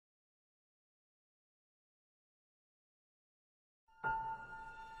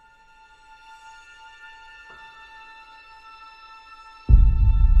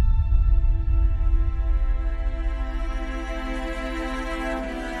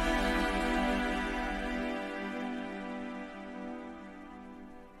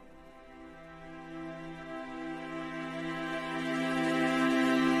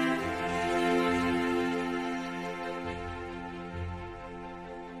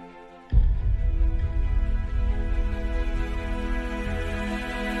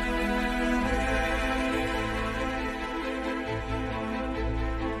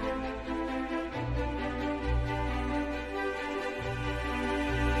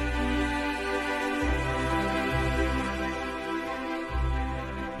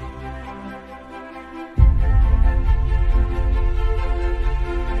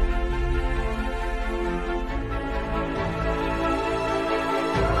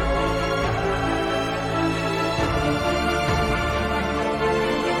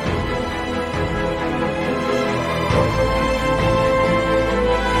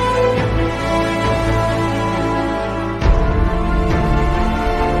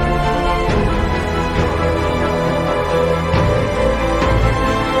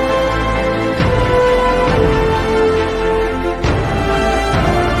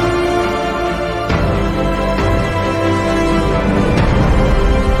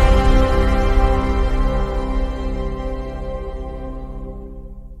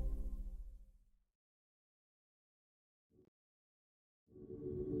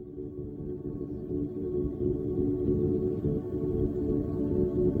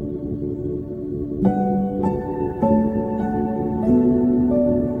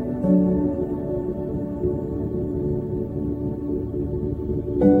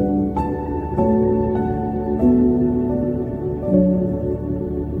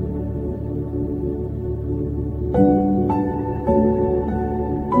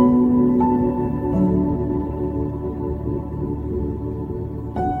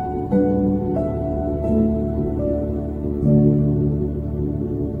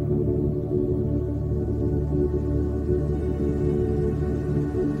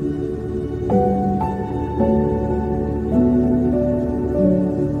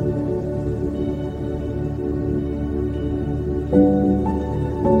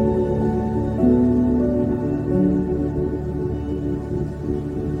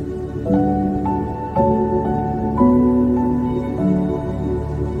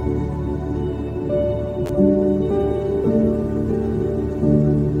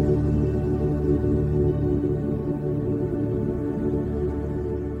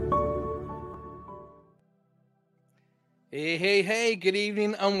Hey, good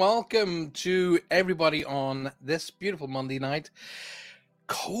evening and welcome to everybody on this beautiful Monday night.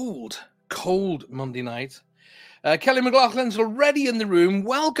 Cold Monday night. Kelly McLaughlin's already in the room.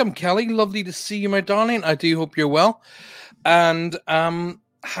 Welcome, Kelly. Lovely to see you, my darling. I do hope you're well. And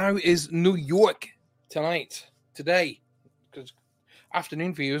how is New York today? Because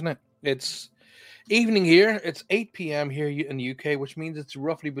afternoon for you, isn't it? It's evening here. It's 8 p.m. here in the UK, which means it's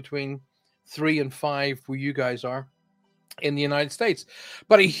roughly between 3 and 5 where you guys are in the United States.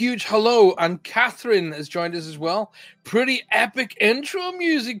 But a huge hello, and Catherine has joined us as well. Pretty epic intro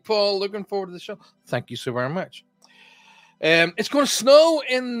music, Paul. Looking forward to the show. Thank you so very much. It's going to snow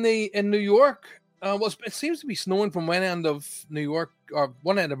in New York. Well, it seems to be snowing from one end of New York or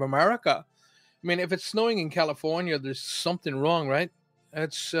one end of America. I mean, if it's snowing in California, there's something wrong, right?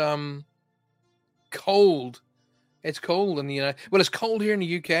 It's cold. It's cold in the United. Well, it's cold here in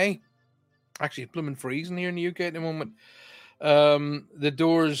the UK. Actually, it's blooming freezing here in the UK at the moment. The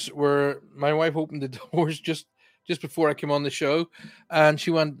doors were. My wife opened the doors just before I came on the show, and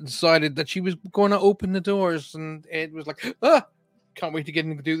she went and decided that she was going to open the doors, and it was like, can't wait to get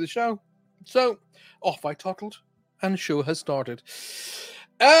in to do the show. So off I toddled, and the show has started.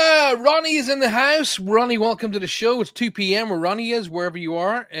 Ronnie is in the house. Ronnie, welcome to the show. It's 2 p.m. where Ronnie is, wherever you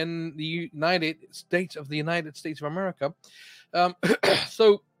are in the United States of America.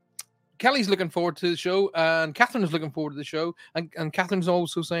 So Kelly's looking forward to the show, and Catherine is looking forward to the show, and Catherine's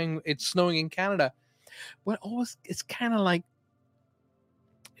also saying it's snowing in Canada. Well, it's kind of like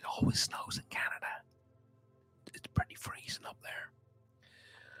it always snows in Canada. It's pretty freezing up there.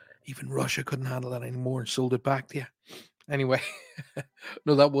 Even Russia couldn't handle that anymore and sold it back to you. Anyway,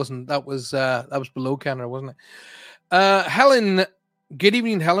 no, that wasn't. That was below Canada, wasn't it? Helen, good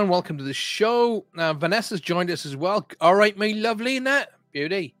evening, Helen. Welcome to the show. Vanessa's joined us as well. All right, my lovely Nat,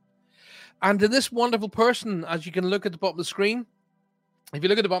 beauty. And to this wonderful person, as you can look at the bottom of the screen, if you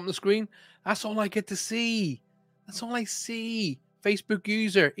look at the bottom of the screen, that's all I get to see. That's all I see. Facebook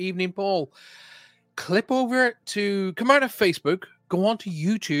user, Evening Paul. Clip over to, come out of Facebook, go on to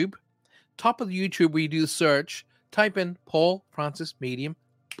YouTube. Top of the YouTube where you do the search, type in Paul Francis Medium.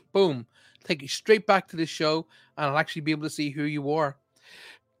 Boom. Take you straight back to the show, and I'll actually be able to see who you are.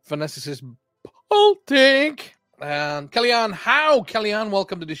 Vanessa says, Baltic. And Kellyanne, Kellyanne,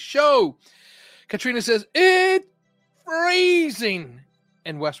 welcome to the show. Katrina says, it's freezing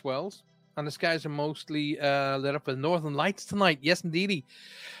in West Wales. And the skies are mostly lit up with Northern Lights tonight. Yes, indeedy.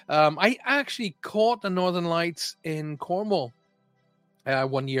 I actually caught the Northern Lights in Cornwall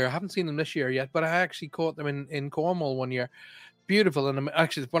 1 year. I haven't seen them this year yet, but I actually caught them in Cornwall 1 year. Beautiful. And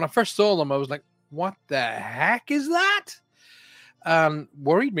actually, when I first saw them, I was like, what the heck is that?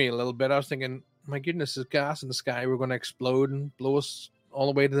 Worried me a little bit. I was thinking, my goodness, there's gas in the sky. We're going to explode and blow us all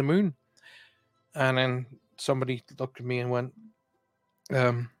the way to the moon. And then somebody looked at me and went,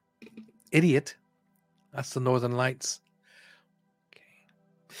 idiot. That's the Northern Lights. Okay.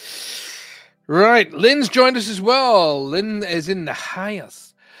 Right. Lynn's joined us as well. Lynn is in the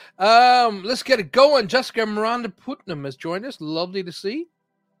highest. Let's get it going. Jessica Miranda Putnam has joined us. Lovely to see.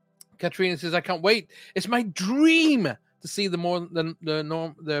 Katrina says, I can't wait. It's my dream to see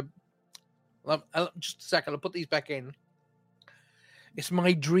just a second, I'll put these back in. It's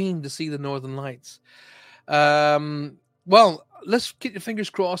my dream to see the Northern Lights. Well, let's get your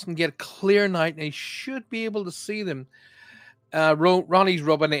fingers crossed and get a clear night, and you should be able to see them. Ronnie's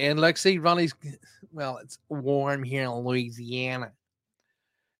rubbing it in. Lexi, well, it's warm here in Louisiana.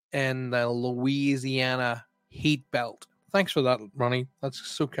 And the Louisiana heat belt. Thanks for that, Ronnie. That's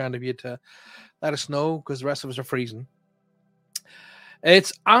so kind of you to let us know, because the rest of us are freezing.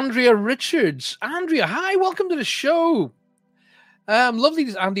 It's Andrea Richards. Andrea, hi, welcome to the show. Lovely,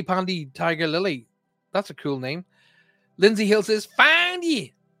 this Andy Pandy Tiger Lily. That's a cool name. Lindsay Hill says, found you.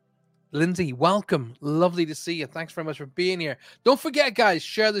 Lindsay, welcome. Lovely to see you. Thanks very much for being here. Don't forget, guys,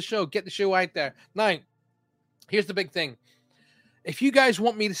 share the show. Get the show out there. Now, here's the big thing. If you guys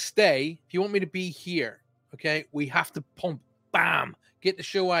want me to stay, if you want me to be here, okay, we have to pump, bam, get the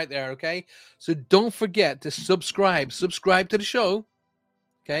show out there, okay? So don't forget to subscribe to the show.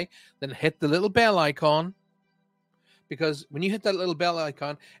 Okay, then hit the little bell icon, because when you hit that little bell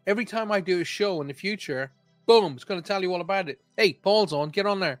icon, every time I do a show in the future, boom, it's going to tell you all about it. Hey, Paul's on, get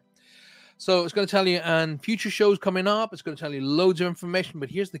on there. So it's going to tell you, and future shows coming up, it's going to tell you loads of information, but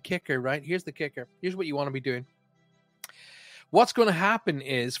here's the kicker, right? Here's the kicker. Here's what you want to be doing. What's going to happen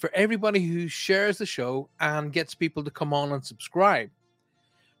is, for everybody who shares the show and gets people to come on and subscribe,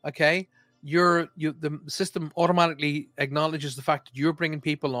 okay, the system automatically acknowledges the fact that you're bringing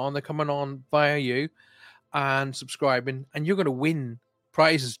people on, they're coming on via you and subscribing, and you're going to win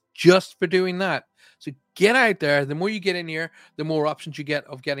prizes just for doing that. So get out there. The more you get in here, the more options you get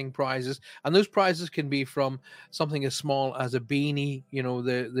of getting prizes. And those prizes can be from something as small as a beanie,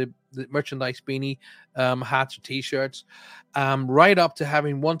 the merchandise beanie, hats or t-shirts, right up to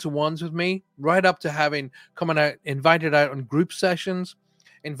having one-to-ones with me, right up to having coming out, invited out on group sessions,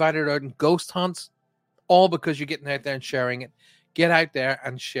 invited out on ghost hunts, all because you're getting out there and sharing it. Get out there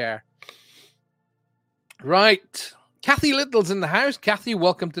and share. Right. Kathy Little's in the house. Kathy,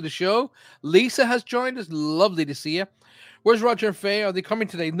 welcome to the show. Lisa has joined us. Lovely to see you. Where's Roger and Faye? Are they coming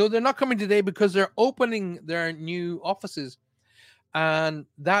today? No, they're not coming today because they're opening their new offices. And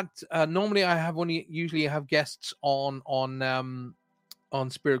that normally I usually have guests on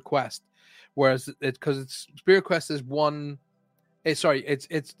Spirit Quest, whereas it's Spirit Quest is one. It's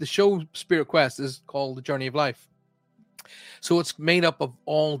the show Spirit Quest is called The Journey of Life. So it's made up of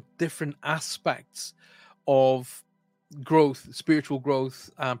all different aspects of growth, spiritual growth,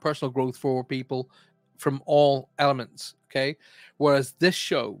 personal growth for people from all elements. Okay. Whereas this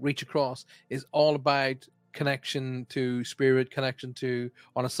show, Reach Across, is all about connection to spirit, connection to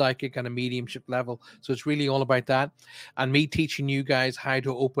on a psychic and a mediumship level. So it's really all about that. And me teaching you guys how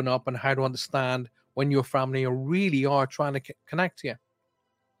to open up and how to understand when your family really are trying to connect to you.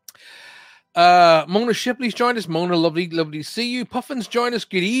 Mona Shipley's joined us. Mona, lovely to see you. Puffin's joined us.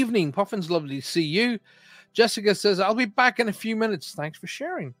 Good evening. Puffin's lovely to see you. Jessica says, I'll be back in a few minutes. Thanks for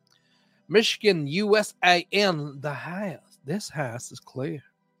sharing. Michigan, USAN, the house. This house is clear.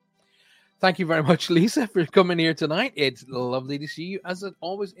 Thank you very much, Lisa, for coming here tonight. It's lovely to see you, as it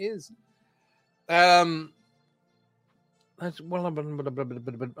always is. So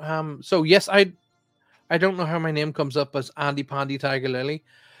yes, I don't know how my name comes up as Andy Pandy Tiger Lily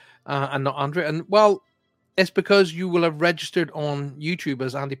and not Andre. And well, it's because you will have registered on YouTube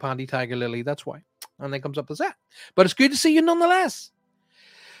as Andy Pandy Tiger Lily. That's why. And it comes up as that. But it's good to see you nonetheless.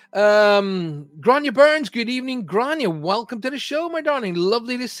 Grania Burns, good evening. Grania, welcome to the show, my darling.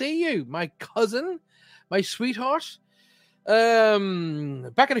 Lovely to see you. My cousin, my sweetheart. Back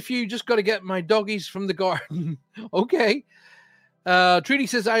in a few, just got to get my doggies from the garden. Okay. Trudy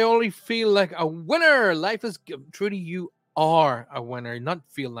says, I only feel like a winner. Life is... Trudy, you are a winner. Not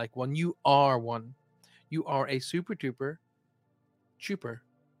feel like one. You are one. You are a super duper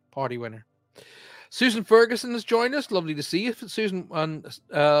party winner. Susan Ferguson has joined us. Lovely to see you, Susan. And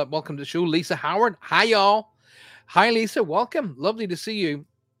welcome to the show. Lisa Howard. Hi, y'all. Hi, Lisa. Welcome. Lovely to see you.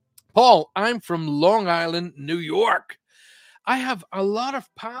 Paul, I'm from Long Island, New York. I have a lot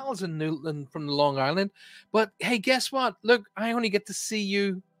of pals from Long Island. But, hey, guess what? Look, I only get to see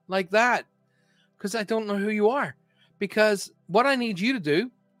you like that because I don't know who you are. Because what I need you to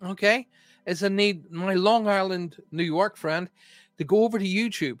do, okay, is I need my Long Island, New York friend to go over to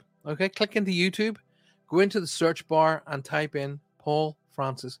YouTube. Okay, click into YouTube, go into the search bar and type in Paul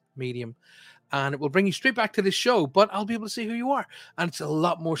Francis Medium. And it will bring you straight back to this show, but I'll be able to see who you are. And it's a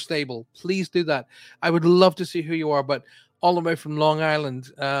lot more stable. Please do that. I would love to see who you are, but all the way from Long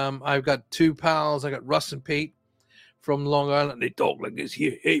Island, I've got two pals. I got Russ and Pete from Long Island. They talk like this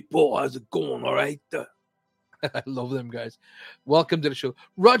here. Hey, Paul, how's it going? All right. I love them guys. Welcome to the show.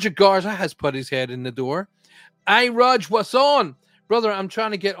 Roger Garza has put his head in the door. Hey, Rog, what's on? Brother, I'm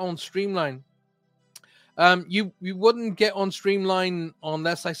trying to get on Streamline. You wouldn't get on Streamline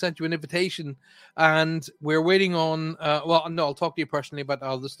unless I sent you an invitation, and we're waiting on. I'll talk to you personally about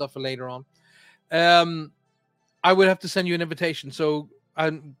all this stuff later on. I would have to send you an invitation, so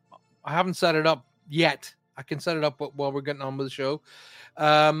I haven't set it up yet. I can set it up while we're getting on with the show.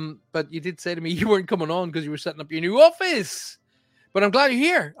 But you did say to me you weren't coming on because you were setting up your new office. But I'm glad you're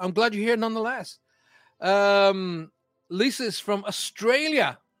here. I'm glad you're here nonetheless. Lisa's from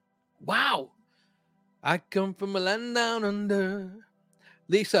Australia. Wow. I come from a land down under.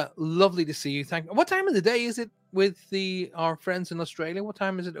 Lisa, lovely to see you. What time of the day is it with our friends in Australia? What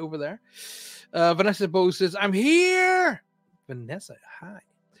time is it over there? Vanessa Bose says, I'm here. Vanessa, hi.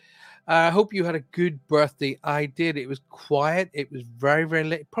 I hope you had a good birthday. I did. It was quiet. It was very, very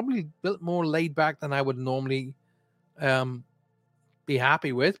late. Probably a bit more laid back than I would normally be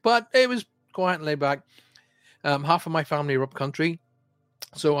happy with, but it was quiet and laid back. Half of my family are up country.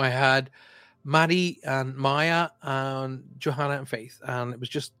 So I had Maddie and Maya and Johanna and Faith. And it was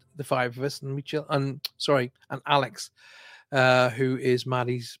just the five of us. And and Alex, who is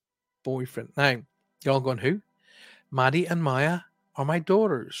Maddie's boyfriend. Now, you're all going, who? Maddie and Maya are my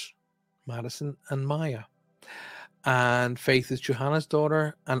daughters, Madison and Maya. And Faith is Johanna's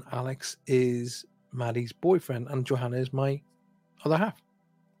daughter. And Alex is Maddie's boyfriend. And Johanna is my other half.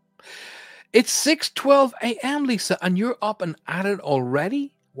 It's 6:12 a.m., Lisa, and you're up and at it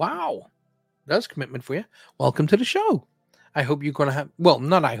already? Wow. That's commitment for you. Welcome to the show. I hope you're going to have, well,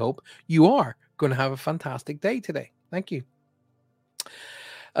 not I hope, you are going to have a fantastic day today. Thank you.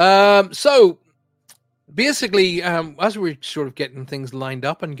 So basically, as we're sort of getting things lined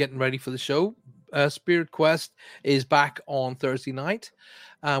up and getting ready for the show, Spirit Quest is back on Thursday night,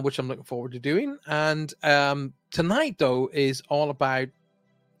 which I'm looking forward to doing. And tonight, though, is all about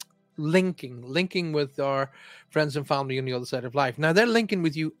linking with our friends and family on the other side of life. Now, they're linking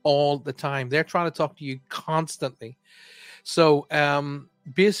with you all the time. They're trying to talk to you constantly. So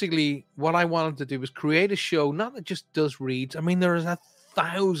basically, what I wanted to do was create a show, not that just does reads. I mean, there's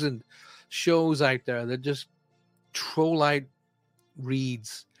 1,000 shows out there that just troll out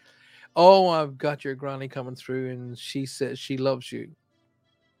reads. Oh, I've got your granny coming through and she says she loves you.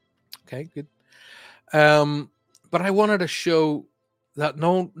 Okay, good. But I wanted a show that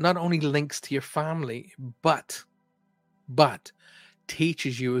not only links to your family, but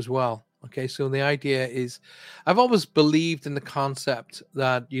teaches you as well. Okay, so the idea is, I've always believed in the concept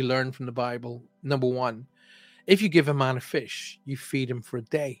that you learn from the Bible. Number one, if you give a man a fish, you feed him for a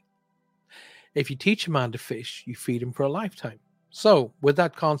day. If you teach a man to fish, you feed him for a lifetime. So with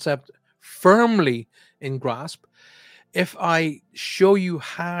that concept firmly in grasp, if I show you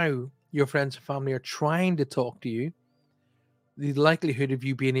how your friends and family are trying to talk to you, the likelihood of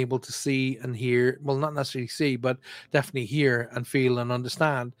you being able to see and hear, well, not necessarily see, but definitely hear and feel and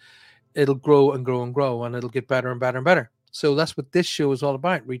understand, it'll grow and grow and grow, and it'll get better and better and better. So that's what this show is all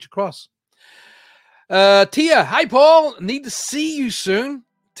about, Reach Across. Tia, hi, Paul. Need to see you soon.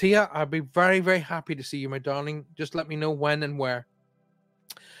 Tia, I'll be very, very happy to see you, my darling. Just let me know when and where.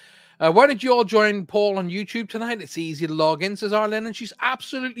 Why don't you all join Paul on YouTube tonight? It's easy to log in, says Arlene, and she's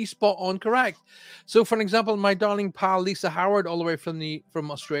absolutely spot on correct. So, for example, my darling pal Lisa Howard, all the way from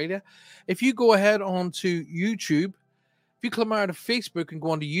Australia, if you go ahead onto YouTube, if you come out of Facebook and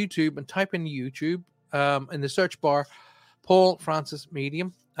go onto YouTube and type in YouTube in the search bar, Paul Francis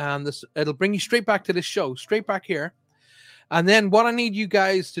Medium, and it'll bring you straight back to this show, straight back here. And then what I need you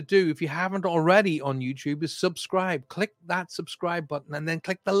guys to do, if you haven't already on YouTube, is subscribe. Click that subscribe button and then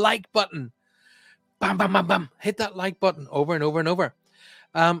click the like button. Bam, bam, bam, bam. Hit that like button over and over and over.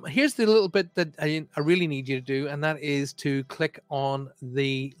 Here's the little bit that I really need you to do, and that is to click on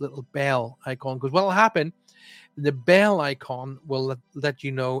the little bell icon. Because what will happen, the bell icon will let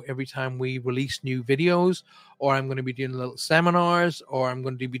you know every time we release new videos, or I'm going to be doing little seminars, or I'm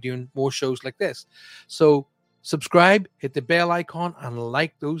going to be doing more shows like this. So subscribe, hit the bell icon, and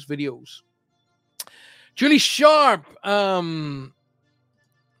like those videos. Julie Sharp,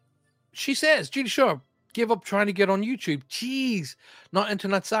 she says, Julie Sharp, give up trying to get on YouTube. Jeez, not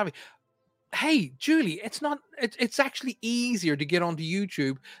internet savvy. Hey, Julie, it's actually easier to get onto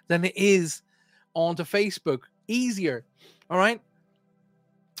YouTube than it is onto Facebook. Easier. All right.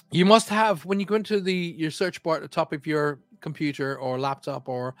 You must have, when you go into your search bar at the top of your computer or laptop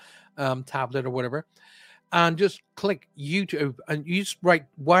or tablet or whatever, and just click YouTube, and you just write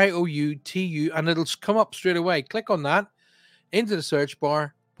YOUTU, and it'll come up straight away. Click on that into the search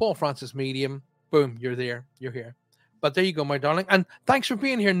bar, Paul Francis Medium. Boom, you're there. You're here. But there you go, my darling. And thanks for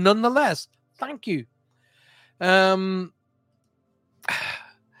being here nonetheless. Thank you. Could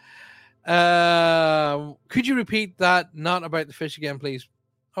you repeat that not about the fish again, please?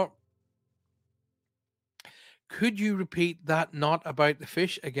 Oh, could you repeat that not about the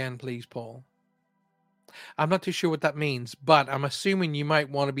fish again, please, Paul? I'm not too sure what that means, but I'm assuming you might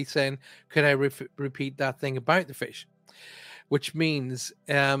want to be saying, could I repeat that thing about the fish? Which means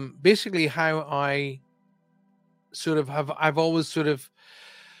basically how I sort of I've always sort of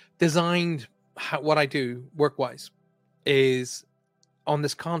designed what I do work-wise is on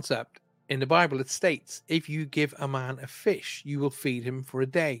this concept. In the Bible, it states, if you give a man a fish, you will feed him for a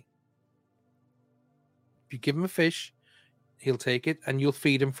day. If you give him a fish, he'll take it and you'll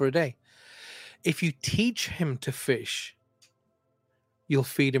feed him for a day. If you teach him to fish, you'll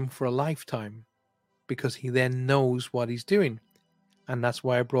feed him for a lifetime because he then knows what he's doing. And that's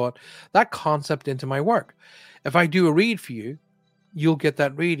why I brought that concept into my work. If I do a read for you, you'll get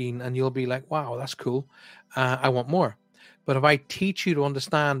that reading and you'll be like, wow, that's cool. I want more. But if I teach you to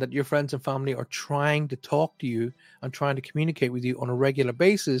understand that your friends and family are trying to talk to you and trying to communicate with you on a regular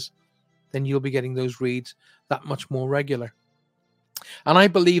basis, then you'll be getting those reads that much more regular. And I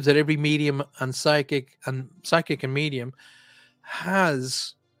believe that every medium and psychic and medium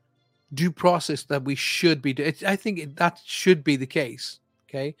has due process that we should be doing. I think that should be the case.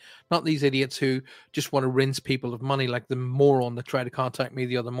 Okay, not these idiots who just want to rinse people of money like the moron that tried to contact me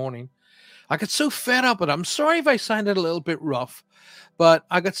the other morning. I got so fed up with it. I'm sorry if I sounded a little bit rough, but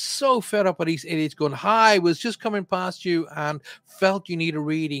I got so fed up with these idiots going, hi, was just coming past you and felt you need a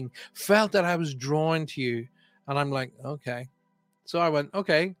reading, felt that I was drawn to you. And I'm like, okay. So I went,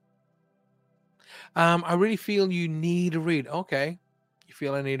 okay. I really feel you need a read. Okay. You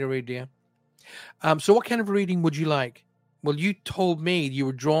feel I need a read, yeah. So what kind of reading would you like? Well, you told me you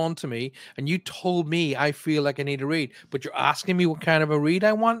were drawn to me, and you told me I feel like I need a read, but you're asking me what kind of a read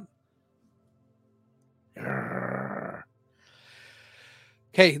I want?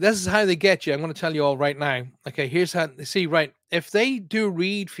 Okay, this is how they get you. I'm going to tell you all right now. Okay, here's how. See, right, if they do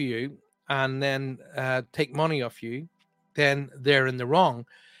read for you and then take money off you, then they're in the wrong.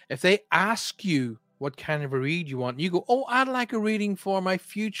 If they ask you what kind of a read you want, you go, oh, I'd like a reading for my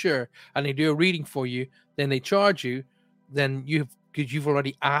future, and they do a reading for you, then they charge you, then because you've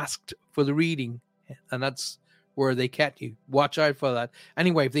already asked for the reading, and that's where they catch you. Watch out for that.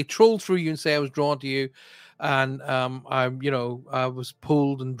 Anyway, if they troll through you and say I was drawn to you, and I was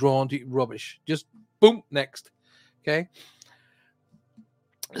pulled and drawn to rubbish, just boom, next. Okay.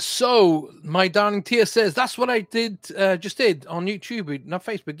 So my darling Tia says that's what I just did on YouTube, not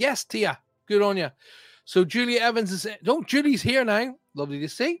Facebook. Yes, Tia, good on you. So Julia Evans is Julie's here now. Lovely to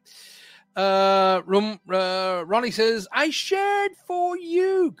see. Ronnie says I shared for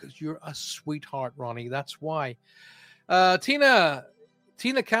you because you're a sweetheart, Ronnie. That's why. Tina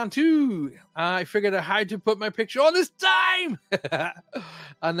Cantu, I figured out how to put my picture on this time.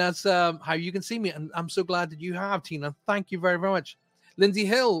 And that's how you can see me. And I'm so glad that you have, Tina. Thank you very, very much. Lindsay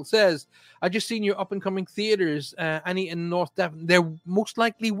Hill says, I just seen your up-and-coming theaters, any in North Devon. There most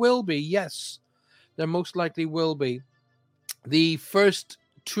likely will be, yes. There most likely will be. The first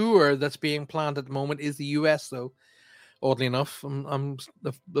tour that's being planned at the moment is the US, though, oddly enough.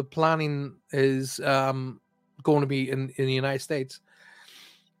 The planning is going to be in the United States.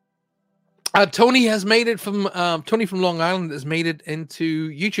 Tony has made it from Tony from Long Island has made it into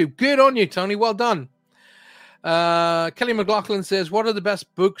YouTube. Good on you, Tony. Well done. Kelly McLaughlin says, what are the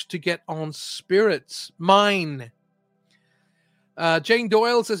best books to get on spirits? Mine. Jane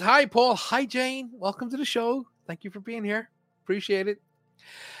Doyle says, hi, Paul. Hi, Jane. Welcome to the show. Thank you for being here. Appreciate it.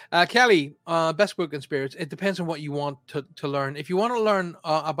 Kelly, best book on spirits. It depends on what you want to learn. If you want to learn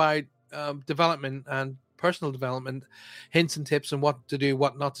about development and personal development, hints and tips on what to do,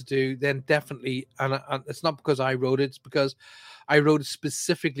 what not to do, then definitely, and it's not because I wrote it, it's because I wrote it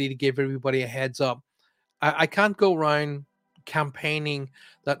specifically to give everybody a heads up. I can't go around campaigning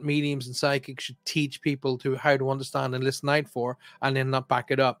that mediums and psychics should teach people to how to understand and listen out for, and then not back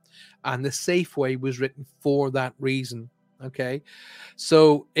it up. And the Safe Way was written for that reason. Okay,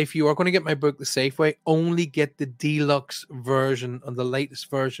 so if you are going to get my book, The Safe Way, only get the deluxe version and the latest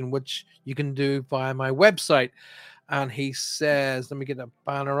version, which you can do via my website. And he says, let me get that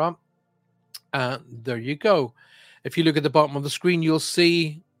banner up. There you go. If you look at the bottom of the screen, you'll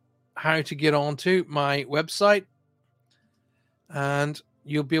see how to get onto my website, and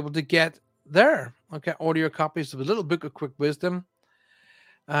you'll be able to get there. Okay, audio copies of a little book of quick wisdom.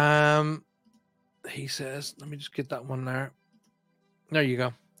 He says, let me just get that one there. There you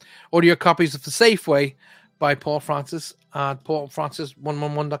go. Audio copies of The Safe Way by Paul Francis at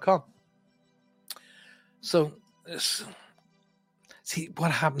paulfrancis111.com. So, see, what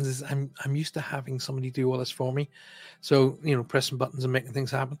happens is I'm used to having somebody do all this for me. So, pressing buttons and making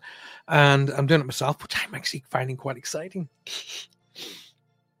things happen. And I'm doing it myself, which I'm actually finding quite exciting.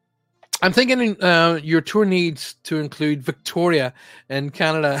 I'm thinking your tour needs to include Victoria in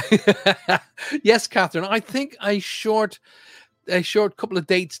Canada. Yes, Catherine. I think a short couple of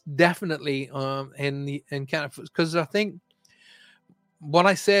dates definitely in Canada, because I think what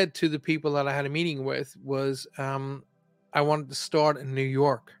I said to the people that I had a meeting with was I wanted to start in New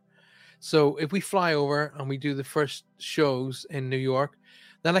York. So if we fly over and we do the first shows in New York,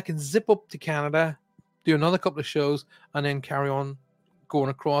 then I can zip up to Canada, do another couple of shows, and then carry on going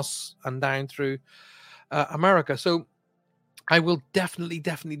across and down through America. So I will definitely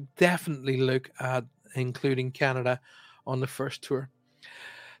look at including Canada on the first tour.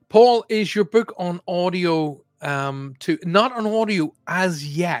 Paul, is your book on audio not on audio as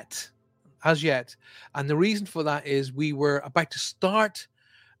yet? And the reason for that is we were about to start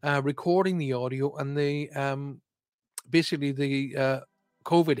recording the audio, and the basically the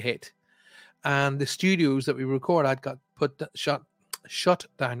COVID hit, and the studios that we record at got shut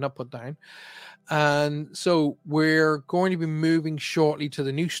down, not put down. And so we're going to be moving shortly to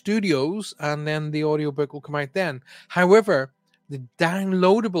the new studios, and then the audiobook will come out then. However, the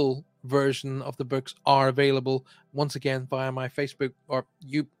downloadable version of the books are available once again via my Facebook or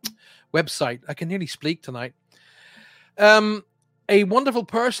website. I can nearly speak tonight. A wonderful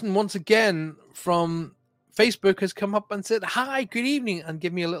person once again from Facebook has come up and said, hi, good evening, and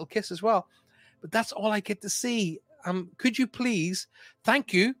give me a little kiss as well. But that's all I get to see. Could you please,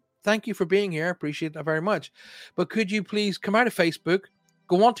 thank you. thank you for being here. I appreciate that very much. But could you please come out of Facebook,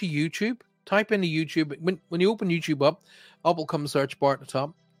 go onto YouTube, type into YouTube. When you open YouTube up will come the search bar at the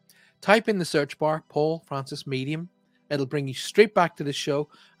top. Type in the search bar, Paul Francis Medium. It'll bring you straight back to the show,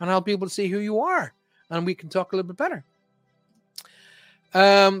 and I'll be able to see who you are, and we can talk a little bit better.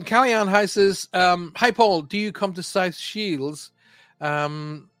 Kellyanne House says, hi, Paul. Do you come to South Shields?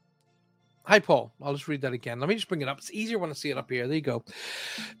 Hi, Paul. I'll just read that again. Let me just bring it up. It's easier when I see it up here. There you go.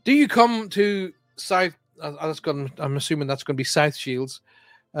 Do you come to South? I'm assuming that's going to be South Shields.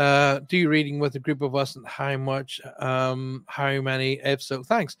 Do you reading with a group of us, and how much? How many? If so,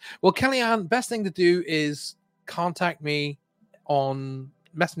 thanks. Well, Kellyanne, best thing to do is contact me on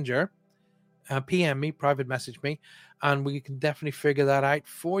Messenger, PM me, private message me, and we can definitely figure that out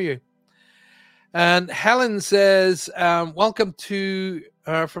for you. And Helen says, welcome to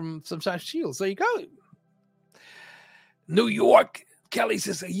from some South Shields. There you go. New York. Kelly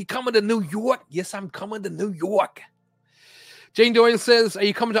says, are you coming to New York? Yes, I'm coming to New York. Jane Doyle says, are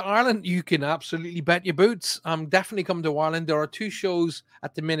you coming to Ireland? You can absolutely bet your boots. I'm definitely coming to Ireland. There are 2 shows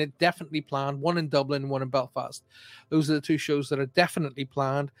at the minute definitely planned, one in Dublin, one in Belfast. Those are the 2 shows that are definitely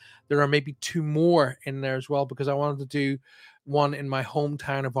planned. There are maybe 2 more in there as well, because I wanted to do one in my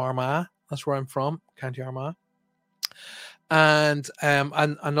hometown of Armagh. That's where I'm from, County Armagh. And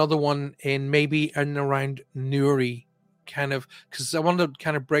another one in maybe in around Newry, kind of, because I wanted to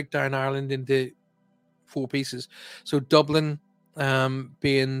kind of break down Ireland into 4 pieces. So Dublin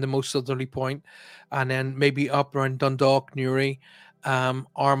being the most southerly point, and then maybe up around Dundalk, Newry,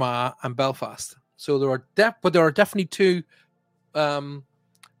 Armagh, and Belfast. So there are definitely 2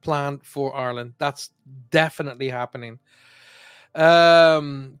 planned for Ireland. That's definitely happening.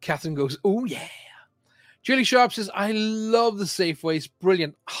 Catherine goes, oh yeah. Julie Sharp says, I love the Safeway. It's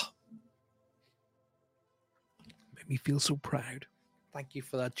brilliant. Oh, made me feel so proud. Thank you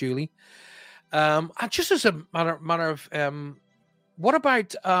for that, Julie. And just as a matter of what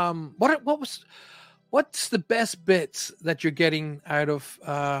about what's the best bits that you're getting out of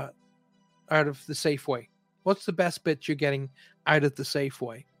the Safeway? What's the best bit you're getting out of the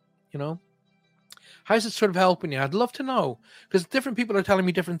Safeway? You know, how's it sort of helping you? I'd love to know, because different people are telling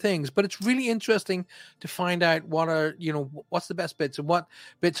me different things, but it's really interesting to find out what's the best bits and what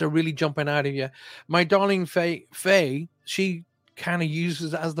bits are really jumping out of you. My darling Faye, she kind of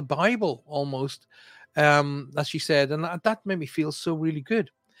uses it as the Bible almost, as she said, and that made me feel so really good.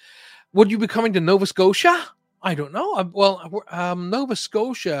 Would you be coming to Nova Scotia? I don't know. Nova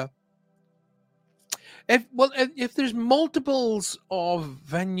Scotia. If there's multiples of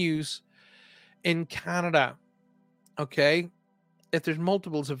venues in Canada, okay, if there's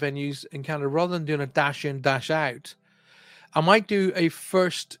multiples of venues in Canada, rather than doing a dash in, dash out, I might do a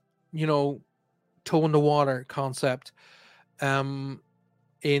first, toe in the water concept, in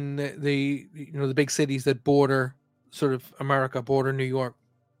the big cities that border sort of America, border New York.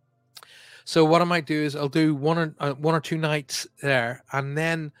 So what I might do is I'll do one or 2 nights there, and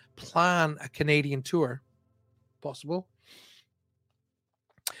then plan a Canadian tour, possible.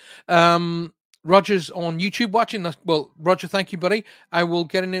 Roger's on YouTube watching. Well, Roger, thank you, buddy. I will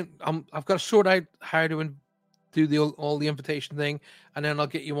get in. I've got to sort out how to do all the invitation thing, and then I'll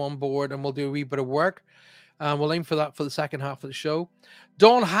get you on board, and we'll do a wee bit of work. We'll aim for that for the second half of the show.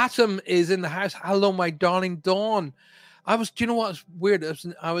 Dawn Hatton is in the house. Hello, my darling Dawn. Do you know what? It's weird.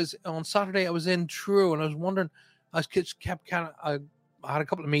 I was on Saturday. I was in Truro, and I was wondering. I had a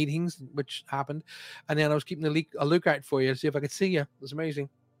couple of meetings, which happened, and then I was keeping a lookout for you to see if I could see you. It was amazing.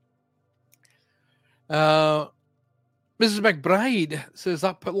 Mrs. McBride says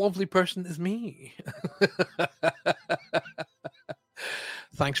that lovely person is me.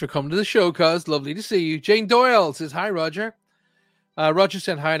 Thanks for coming to the show, cuz. Lovely to see you. Jane Doyle says, hi, Roger. Roger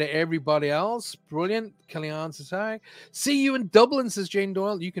said hi to everybody else. Brilliant. Kellyanne says hi. See you in Dublin, says Jane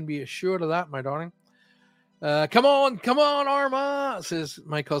Doyle. You can be assured of that, my darling. Come on, Armagh, says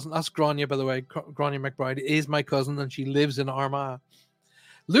my cousin. That's Grania, by the way. Grania McBride is my cousin, and she lives in Armagh.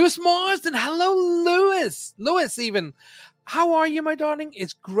 Lewis Marsden. Hello, Lewis. Lewis, even. How are you, my darling?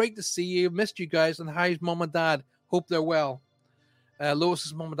 It's great to see you. Missed you guys. And how's mom and dad? Hope they're well.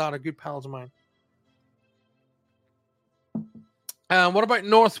 Lewis's mom and dad are good pals of mine. What about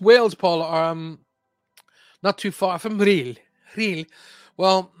North Wales, Paul? Not too far from Rhyl.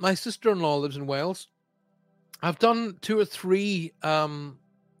 Well, my sister-in-law lives in Wales. I've done 2 or 3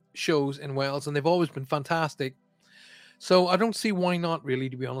 shows in Wales, and they've always been fantastic. So I don't see why not, really,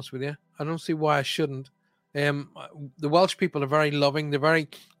 to be honest with you. I don't see why I shouldn't. The Welsh people are very loving. They're very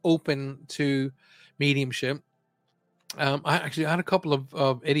open to mediumship. I actually had a couple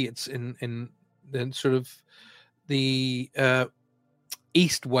of idiots in sort of the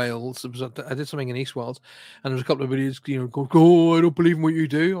East Wales. I did something in East Wales, and there was a couple of videos, go, oh, I don't believe in what you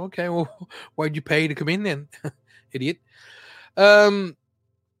do. Okay, well, why'd you pay to come in then, idiot? Colonel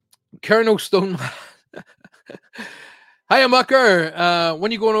Stone. Hiya, Mucker.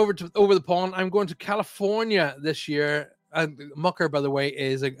 When are you going over the pond? I'm going to California this year. Mucker, by the way,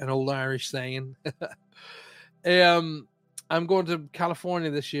 is an old Irish saying. I'm going to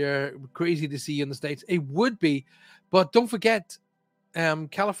California this year. Crazy to see you in the States. It would be, but don't forget,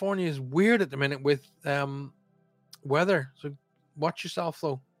 California is weird at the minute with weather. So watch yourself,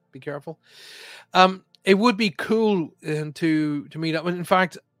 though. Be careful. It would be cool to meet up. In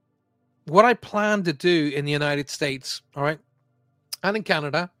fact, what I plan to do in the United States, all right, and in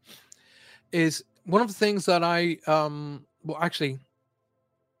Canada, is one of the things that I well, actually,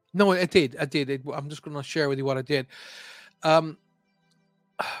 no, I did. I'm just going to share with you what I did.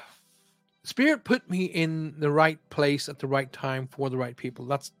 Spirit put me in the right place at the right time for the right people.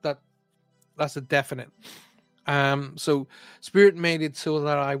 That's a definite. So Spirit made it so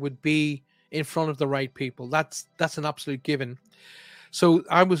that I would be in front of the right people. That's an absolute given. So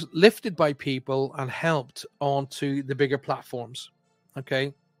I was lifted by people and helped onto the bigger platforms.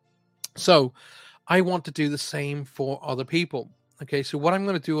 Okay. So I want to do the same for other people. Okay. So what I'm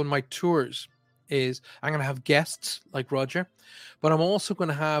going to do on my tours is I'm going to have guests like Roger, but I'm also going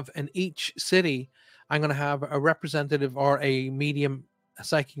to have in each city, I'm going to have a representative or a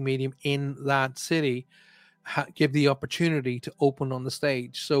psychic medium in that city, give the opportunity to open on the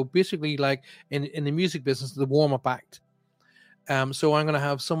stage. So basically, like in the music business, the warm-up act. So I'm going to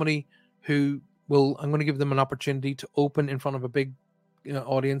have somebody I'm going to give them an opportunity to open in front of a big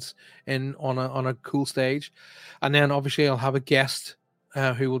audience on a cool stage. And then obviously I'll have a guest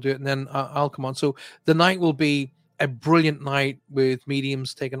who will do it. And then I'll come on. So the night will be a brilliant night with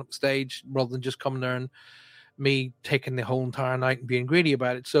mediums taking up the stage rather than just coming there and me taking the whole entire night and being greedy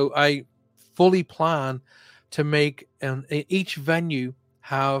about it. So I fully plan to make each venue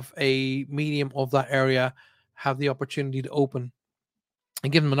have a medium of that area have the opportunity to open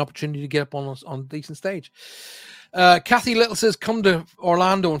and give them an opportunity to get up on a decent stage. Kathy Little says, come to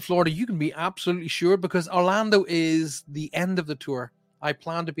Orlando in Florida. You can be absolutely sure because Orlando is the end of the tour. I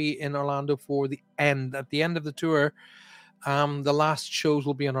plan to be in Orlando for the end. At the end of the tour, the last shows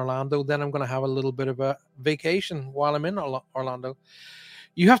will be in Orlando. Then I'm going to have a little bit of a vacation while I'm in Orlando.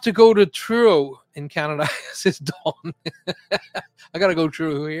 You have to go to Truro in Canada, says Dawn. I got to go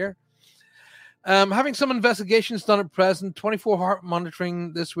Truro here. Having some investigations done at present, 24 heart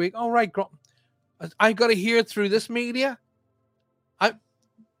monitoring this week. All right, I got to hear through this media.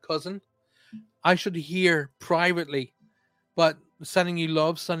 Cousin, I should hear privately, but sending you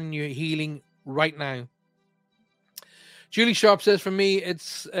love, sending you healing right now. Julie Sharp says, for me,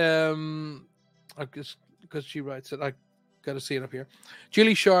 it's because she writes it. I got to see it up here.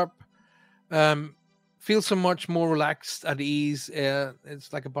 Julie Sharp feels so much more relaxed, at ease.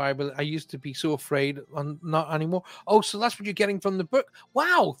 It's like a Bible. I used to be so afraid, not anymore. Oh, so that's what you're getting from the book.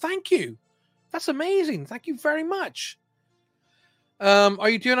 Wow, thank you. That's amazing. Thank you very much. Are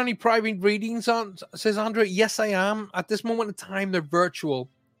you doing any private readings on? Says Andrea. Yes, I am. At this moment in time, they're virtual.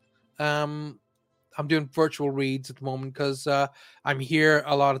 I'm doing virtual reads at the moment because I'm here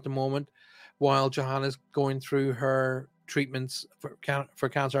a lot at the moment while Johanna's going through her treatments for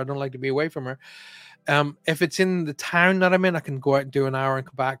cancer. I don't like to be away from her. If it's in the town that I'm in, I can go out and do an hour and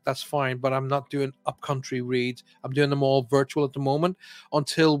come back. That's fine. But I'm not doing upcountry reads. I'm doing them all virtual at the moment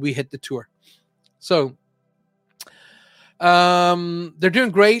until we hit the tour. So they're doing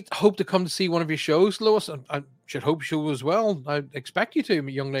great. Hope to come to see one of your shows, Lois. I should hope you as well. I expect you to,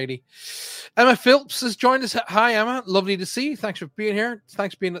 my young lady. Emma Phillips has joined us. Hi, Emma. Lovely to see you. Thanks for being here.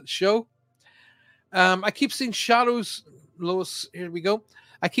 Thanks for being at the show. I keep seeing shadows, Lois. Here we go.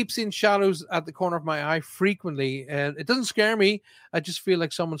 I keep seeing shadows at the corner of my eye frequently, and it doesn't scare me. I just feel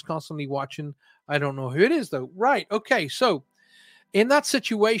like someone's constantly watching. I don't know who it is, though. Right. Okay. So in that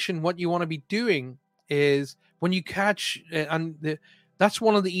situation, what you want to be doing is when you catch, that's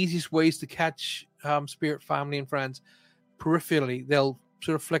one of the easiest ways to catch spirit family and friends peripherally. They'll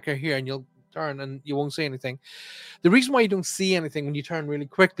sort of flicker here and you'll turn and you won't see anything. The reason why you don't see anything when you turn really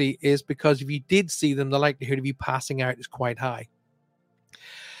quickly is because if you did see them, the likelihood of you passing out is quite high.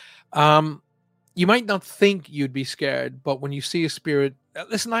 You might not think you'd be scared, but when you see a spirit,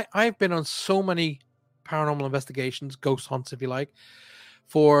 listen, I've been on so many paranormal investigations, ghost hunts, if you like,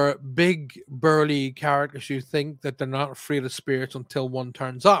 for big, burly characters who think that they're not afraid of spirits until one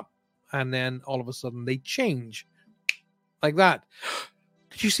turns up. And then all of a sudden they change like that.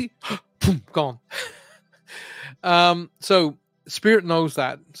 Did you see? Boom, gone. So spirit knows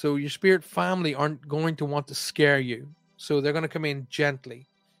that. So your spirit family aren't going to want to scare you. So they're going to come in gently.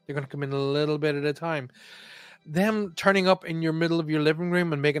 They're going to come in a little bit at a time. Them turning up in your middle of your living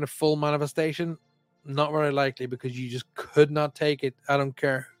room and making a full manifestation, not very likely, because you just could not take it. I don't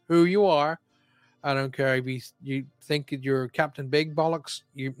care who you are. I don't care if you think you're Captain Big Bollocks.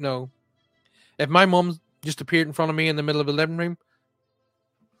 You know, if my mum just appeared in front of me in the middle of a living room,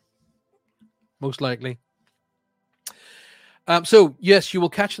 most likely. So yes, you will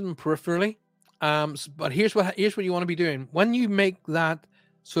catch them peripherally. But here's what you want to be doing when you make that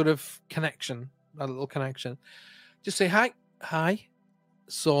sort of connection, that little connection. Just say hi,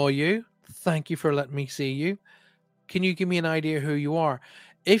 saw you. Thank you for letting me see you. Can you give me an idea who you are?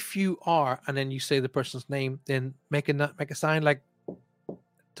 If you are, and then you say the person's name, then make a sign like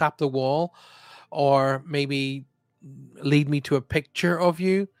tap the wall, or maybe lead me to a picture of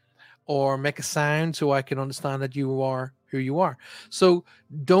you, or make a sound so I can understand that you are who you are. So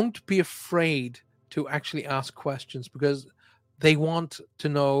don't be afraid to actually ask questions, because they want to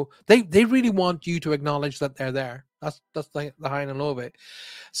know, they really want you to acknowledge that they're there. That's the high and low of it.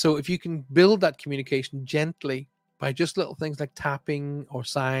 So if you can build that communication gently by just little things like tapping or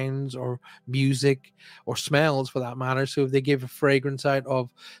signs or music or smells for that matter. So if they give a fragrance out of,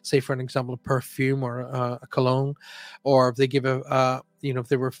 say, for an example, a perfume or a cologne, or if they give if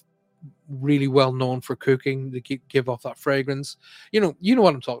they were really well known for cooking, they give off that fragrance. You know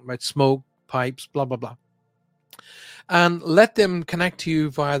what I'm talking about, smoke, pipes, blah, blah, blah. And let them connect to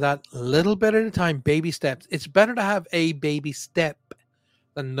you via that little bit at a time, baby steps. It's better to have a baby step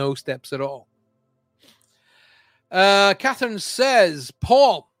than no steps at all. Catherine says,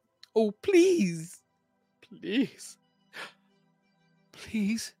 Paul, oh, please,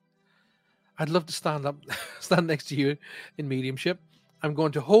 I'd love to stand next to you in mediumship. I'm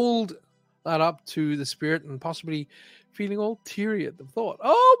going to hold that up to the spirit and possibly feeling all teary at the thought.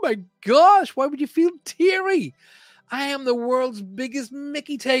 Oh my gosh, why would you feel teary? I am the world's biggest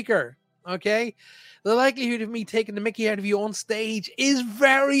Mickey taker, okay? The likelihood of me taking the Mickey out of you on stage is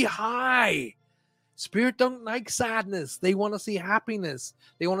very high. Spirit don't like sadness. They want to see happiness.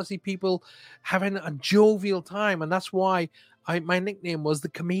 They want to see people having a jovial time. And that's why my nickname was the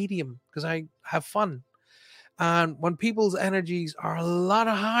Comedian, because I have fun. And when people's energies are a lot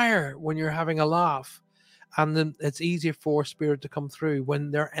higher when you're having a laugh, and then it's easier for spirit to come through when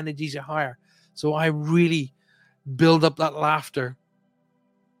their energies are higher. So I really build up that laughter.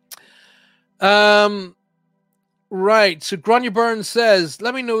 Right. So Grania Burns says,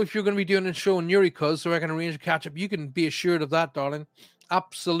 let me know if you're going to be doing a show in Eureka so I can arrange a catch up. You can be assured of that, darling.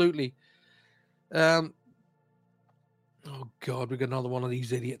 Absolutely. Oh God, we got another one of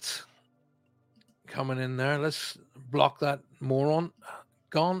these idiots coming in there. Let's block that moron.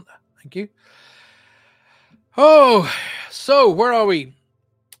 Gone. Thank you. Oh, so where are we?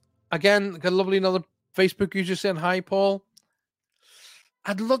 Again, got a lovely another Facebook user saying hi, Paul.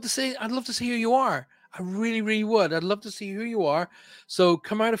 I'd love to see who you are. I really, really would. I'd love to see who you are. So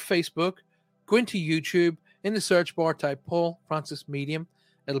come out of Facebook, go into YouTube, in the search bar, type Paul Francis Medium.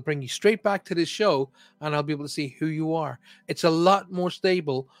 It'll bring you straight back to this show, and I'll be able to see who you are. It's a lot more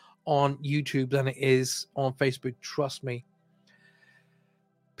stable on YouTube than it is on Facebook. Trust me.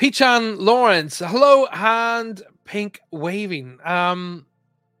 Pichan Lawrence, hello, hand pink waving. Hello,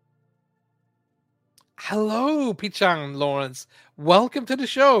 Pichan Lawrence. Welcome to the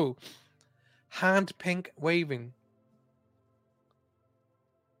show. Hand pink waving.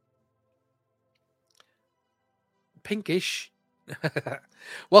 Pinkish.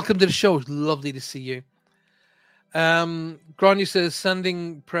 Welcome to the show. It's lovely to see you. Grania says,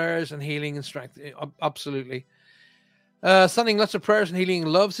 sending prayers and healing and strength. Absolutely. Sending lots of prayers and healing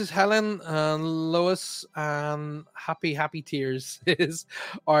loves is Helen and Lois, and happy tears is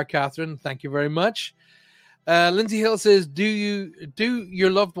our Catherine. Thank you very much. Lindsay Hill says, do your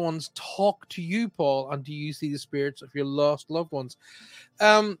loved ones talk to you, Paul, and do you see the spirits of your lost loved ones?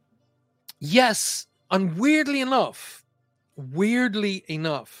 Yes, and weirdly enough,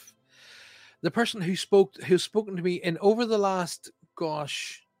 the person who's spoken to me in over the last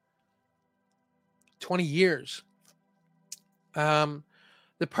 20 years, the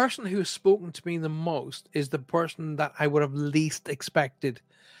person who has spoken to me the most is the person that I would have least expected,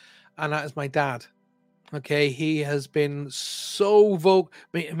 and that is my dad. Okay, he has been so vocal.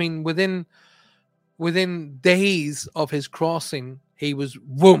 I mean, within days of his crossing, he was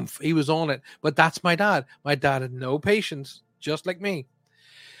he was on it. But that's my dad. My dad had no patience, just like me,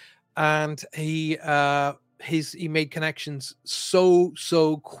 and he made connections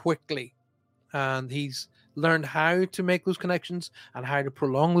so quickly, and he's learned how to make those connections and how to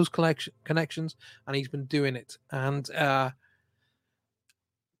prolong those connections, and he's been doing it, and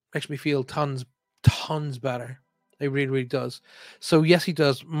makes me feel tons better. It really, really does. So yes, he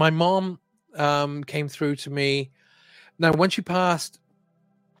does. My mom came through to me. Now, when she passed,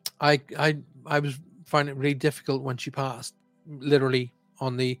 I was finding it really difficult when she passed. Literally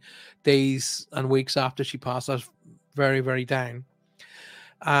on the days and weeks after she passed, I was very, very down.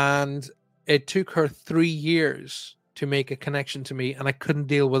 And it took her 3 years to make a connection to me, and I couldn't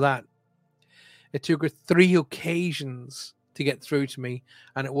deal with that. It took her 3 occasions to get through to me,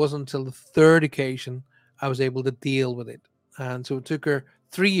 and it wasn't until the third occasion I was able to deal with it. And so it took her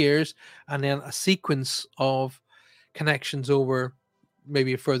 3 years, and then a sequence of connections over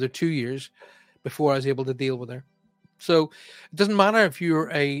maybe a further 2 years before I was able to deal with her. So it doesn't matter if you're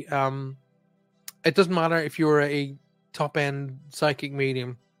a top end psychic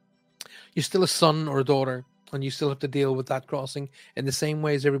medium. You're still a son or a daughter, and you still have to deal with that crossing in the same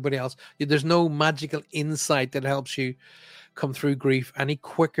way as everybody else. There's no magical insight that helps you come through grief any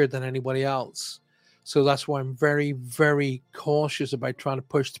quicker than anybody else. So that's why I'm very, very cautious about trying to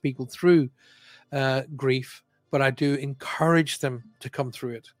push people through grief, but I do encourage them to come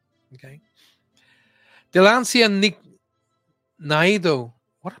through it. Okay. Delancia Naido.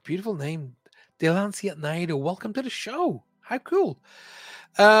 What a beautiful name. Delancia Naido. Welcome to the show. How cool.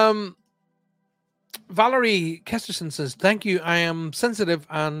 Valerie Kesterson says, thank you. I am sensitive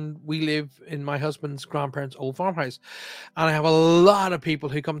and we live in my husband's grandparents' old farmhouse. And I have a lot of people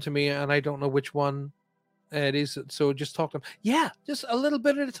who come to me and I don't know which one it is. So just talk to them. Yeah, just a little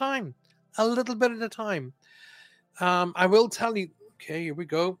bit at a time. A little bit at a time. I will tell you. Okay, here we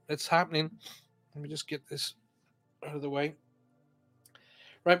go. It's happening. Let me just get this out of the way.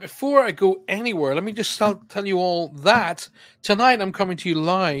 Right, before I go anywhere, let me just tell you all that tonight I'm coming to you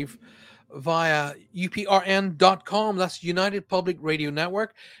live via uprn.com. That's United Public Radio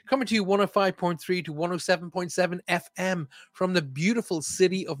Network. Coming to you 105.3 to 107.7 FM from the beautiful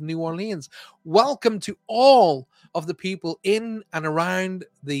city of New Orleans. Welcome to all of the people in and around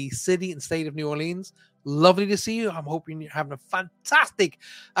the city and state of New Orleans. Lovely to see you. I'm hoping you're having a fantastic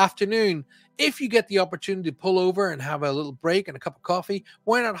afternoon. If you get the opportunity to pull over and have a little break and a cup of coffee,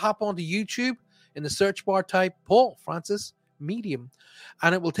 why not hop onto YouTube in the search bar, type Paul Francis Medium,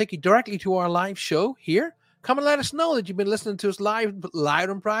 and it will take you directly to our live show here. Come and let us know that you've been listening to us live, loud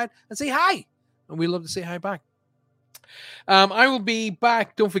and proud, and say hi. And we'd love to say hi back. I will be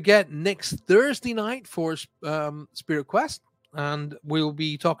back, don't forget, next Thursday night for Spirit Quest. And we'll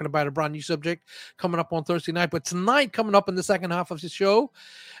be talking about a brand new subject coming up on Thursday night. But tonight, coming up in the second half of the show,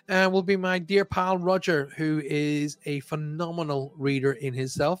 will be my dear pal Roger, who is a phenomenal reader in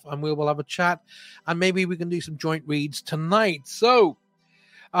himself. And we will have a chat, and maybe we can do some joint reads tonight. So,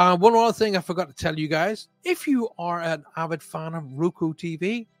 one other thing I forgot to tell you guys. If you are an avid fan of Roku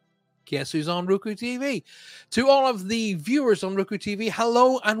TV, guess who's on Roku TV? To all of the viewers on Roku TV,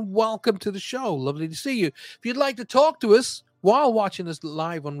 hello and welcome to the show. Lovely to see you. If you'd like to talk to us while watching us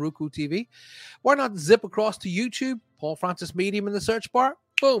live on Roku TV, why not zip across to YouTube, Paul Francis Medium in the search bar?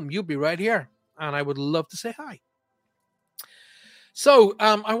 Boom, you'll be right here. And I would love to say hi. So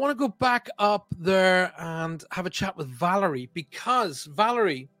I want to go back up there and have a chat with Valerie, because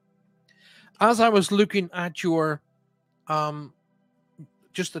Valerie, as I was looking at your,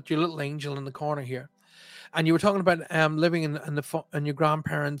 just at your little angel in the corner here, and you were talking about living in your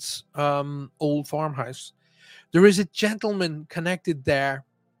grandparents' old farmhouse, there is a gentleman connected there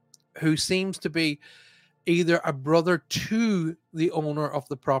who seems to be either a brother to the owner of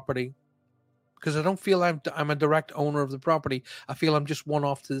the property, because I don't feel I'm a direct owner of the property. I feel I'm just one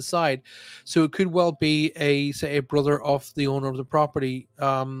off to the side. So it could well be a brother of the owner of the property,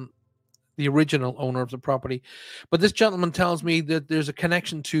 the original owner of the property. But this gentleman tells me that there's a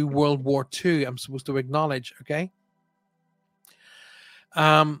connection to World War II I'm supposed to acknowledge, okay?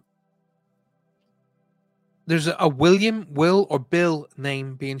 There's a William, Will, or Bill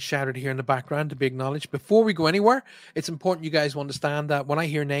name being shouted here in the background to be acknowledged. Before we go anywhere, it's important you guys understand that when I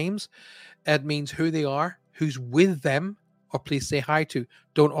hear names, it means who they are, who's with them, or please say hi to.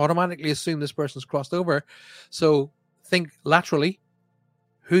 Don't automatically assume this person's crossed over. So think laterally,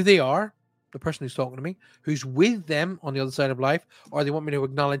 who they are, the person who's talking to me, who's with them on the other side of life, or they want me to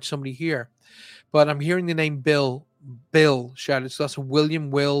acknowledge somebody here. But I'm hearing the name Bill shouted. So that's a William,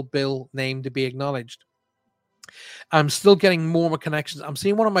 Will, Bill name to be acknowledged. I'm still getting more connections. I'm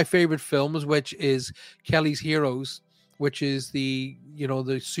seeing one of my favorite films, which is Kelly's Heroes, which is the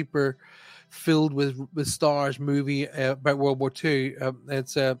super filled with stars movie about World War II.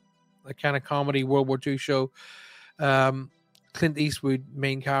 It's a kind of comedy World War II show. Clint Eastwood,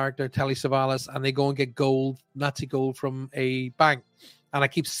 main character, Telly Savalas, and they go and get gold, Nazi gold, from a bank. And I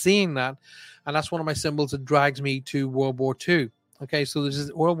keep seeing that, and that's one of my symbols that drags me to World War II. Okay, so there's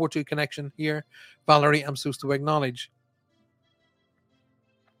this World War II connection here, Valerie, I'm supposed to acknowledge.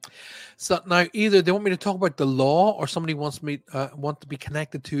 So now either they want me to talk about the law, or somebody wants me want to be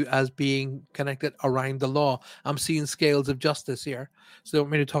connected to as being connected around the law. I'm seeing scales of justice here, so they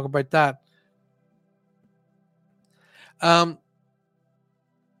want me to talk about that.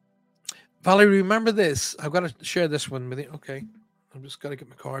 Valerie, remember this. I've got to share this one with you. Okay, I'm just got to get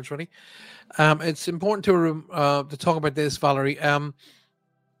my cards ready. It's important to talk about this, Valerie.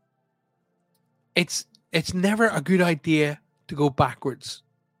 It's never a good idea to go backwards.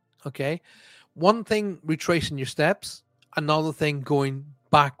 Okay, one thing retracing your steps, another thing going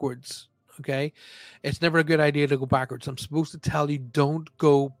backwards. Okay, it's never a good idea to go backwards. I'm supposed to tell you, don't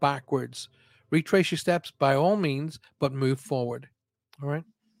go backwards. Retrace your steps by all means, but move forward. All right.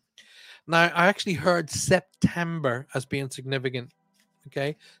 Now, I actually heard September as being significant.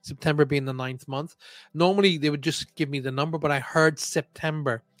 Okay, September being the 9th month. Normally, they would just give me the number, but I heard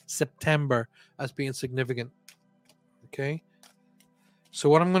September as being significant. Okay. So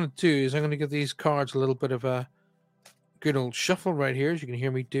what I'm going to do is I'm going to give these cards a little bit of a good old shuffle right here, as you can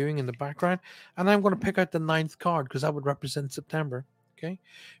hear me doing in the background. And I'm going to pick out the 9th card because that would represent September. Okay.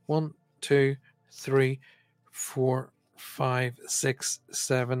 1, 2, 3, 4, 5, 6,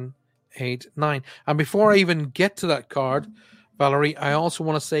 7, 8, 9. And before I even get to that card, Valerie, I also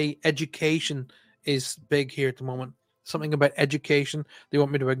want to say education is big here at the moment. Something about education they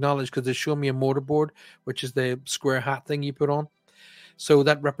want me to acknowledge because they show me a mortarboard, which is the square hat thing you put on. So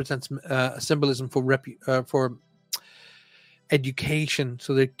that represents symbolism for education.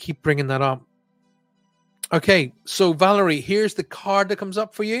 So they keep bringing that up. Okay, so Valerie, here's the card that comes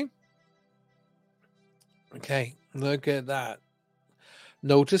up for you. Okay, look at that.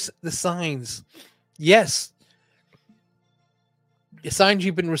 Notice the signs. Yes, the signs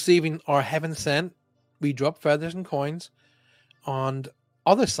you've been receiving are heaven sent. We drop feathers and coins and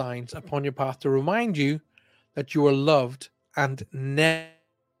other signs upon your path to remind you that you are loved and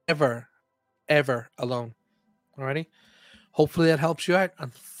never, ever alone. Alrighty? Hopefully that helps you out,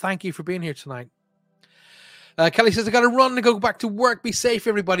 and thank you for being here tonight. Kelly says, I got to run to go back to work. Be safe,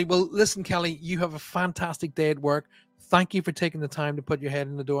 everybody. Well, listen, Kelly, you have a fantastic day at work. Thank you for taking the time to put your head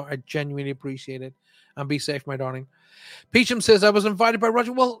in the door. I genuinely appreciate it. And be safe, my darling. Peacham says, I was invited by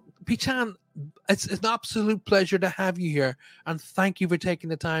Roger. Well, Peachan, it's an absolute pleasure to have you here. And thank you for taking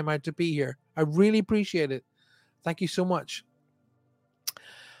the time out to be here. I really appreciate it. Thank you so much.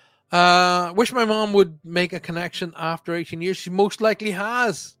 Wish my mom would make a connection after 18 years. She most likely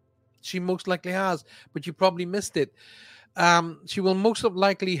has. But you probably missed it. She will most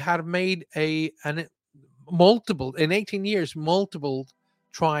likely have made multiple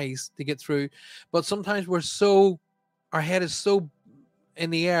tries to get through. But sometimes our head is so in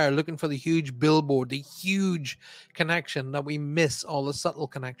the air looking for the huge billboard, the huge connection, that we miss all the subtle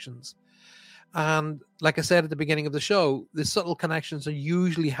connections. And like I said at the beginning of the show, the subtle connections are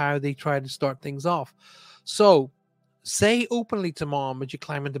usually how they try to start things off. So say openly to mom as you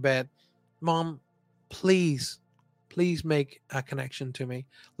climb into bed, Mom, please make a connection to me.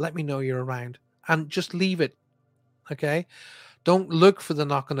 Let me know you're around. And just leave it. Okay? Don't look for the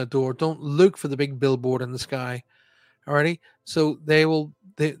knock on the door. Don't look for the big billboard in the sky. Alrighty? So they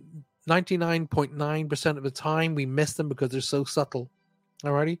 99.9% of the time we miss them because they're so subtle.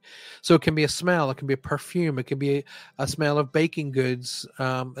 Alrighty, so it can be a smell, it can be a perfume, it can be a smell of baking goods,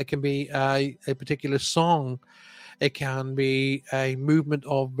 it can be a particular song, it can be a movement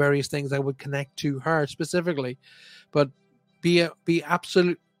of various things that would connect to her specifically. But be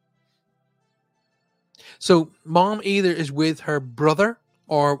absolute. So mom either is with her brother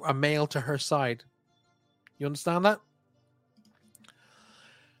or a male to her side. You understand that?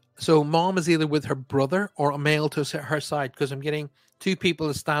 So mom is either with her brother or a male to her side, because I'm getting two people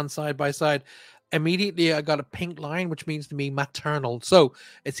to stand side by side. Immediately, I got a pink line, which means to me maternal. So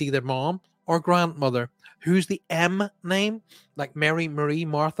it's either mom or grandmother. Who's the M name? Like Mary, Marie,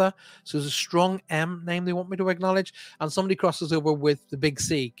 Martha. So there's a strong M name they want me to acknowledge. And somebody crosses over with the big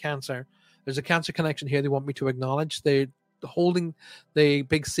C, Cancer. There's a Cancer connection here they want me to acknowledge. They're holding the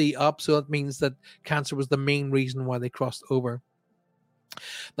big C up, so that means that Cancer was the main reason why they crossed over.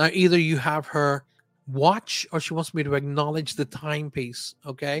 Now, either you have her watch or she wants me to acknowledge the timepiece,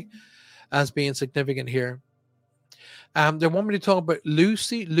 okay, as being significant here. They want me to talk about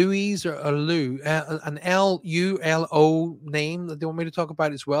Lucy, Louise, or Lou, an Lulo name that they want me to talk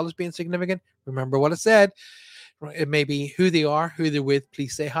about as well as being significant. Remember what I said. It may be who they are, who they're with.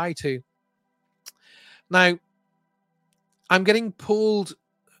 Please say hi to. Now, I'm getting pulled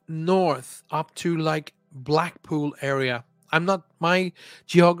north up to like Blackpool area. My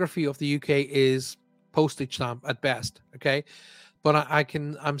geography of the UK is postage stamp at best. Okay. but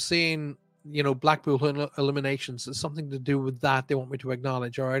I'm seeing, Blackpool eliminations. It's something to do with that. They want me to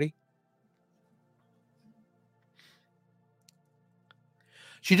acknowledge already.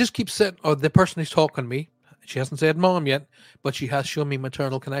 She just keeps saying, the person who's talking to me, she hasn't said mom yet, but she has shown me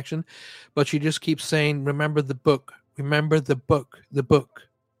maternal connection. But she just keeps saying, remember the book, remember the book, the book.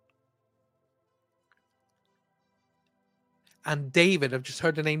 And David, I've just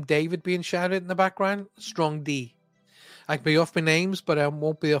heard the name David being shouted in the background. Strong D. I can be off by names, but I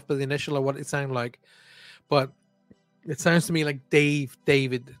won't be off by the initial or what it sounds like. But it sounds to me like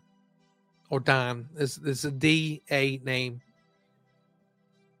David, or Dan. There's a D-A name.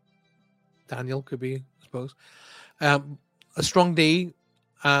 Daniel could be, I suppose. A strong D.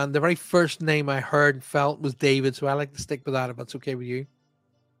 And the very first name I heard and felt was David, so I like to stick with that if that's okay with you.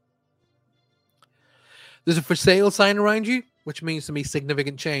 There's a for sale sign around you, which means to me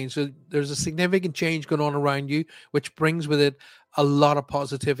significant change. So there's a significant change going on around you, which brings with it a lot of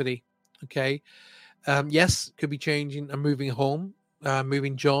positivity. Okay. Yes, could be changing and moving home,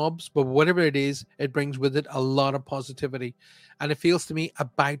 moving jobs, but whatever it is, it brings with it a lot of positivity. And it feels to me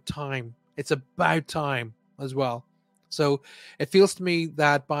about time. It's about time as well. So it feels to me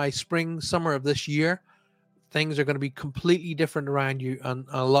that by spring, summer of this year, things are going to be completely different around you and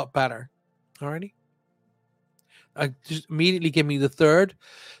a lot better. Alrighty. Just immediately give me the third.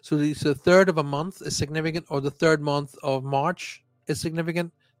 So the third of a month is significant, or the third month of March is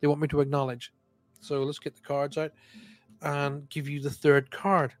significant. They want me to acknowledge. So let's get the cards out and give you the third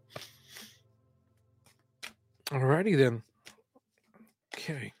card. Alrighty then.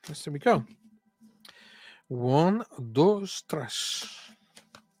 Okay, there we go. 1, 2, 3.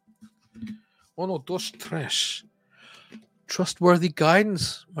 1, 2, 3. Trustworthy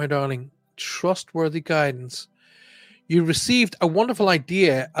guidance, my darling. Trustworthy guidance. You received a wonderful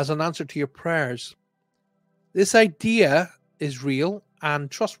idea as an answer to your prayers. This idea is real and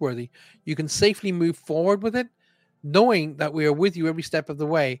trustworthy. You can safely move forward with it, knowing that we are with you every step of the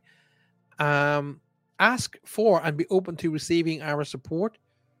way. Ask for and be open to receiving our support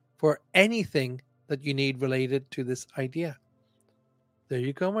for anything that you need related to this idea. There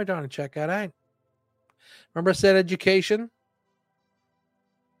you go, my darling. Check that out. Remember I said education?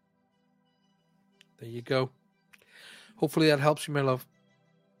 There you go. Hopefully that helps you, my love.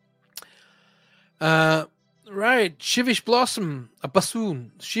 Right. Shivish Blossom, a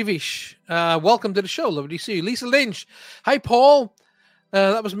bassoon. Shivish. Welcome to the show. Lovely to see you. Lisa Lynch. Hi, Paul.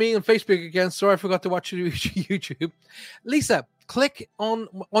 That was me on Facebook again. Sorry, I forgot to watch YouTube. Lisa, click on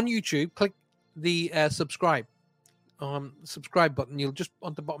YouTube. Click the subscribe button. You'll just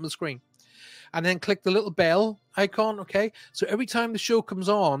on the bottom of the screen. And then click the little bell icon, okay? So every time the show comes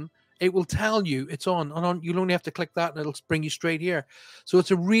on, it will tell you it's on. You'll only have to click that and it'll bring you straight here. So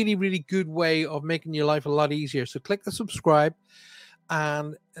it's a really, really good way of making your life a lot easier. So click the subscribe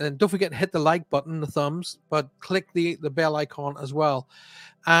and don't forget to hit the like button, the thumbs, but click the bell icon as well.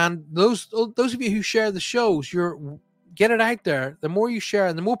 And those of you who share the shows, get it out there. The more you share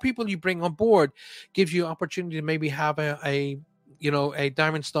and the more people you bring on board gives you opportunity to maybe have a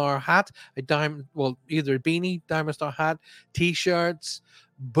Diamond Star hat, either a beanie, Diamond Star hat, t-shirts,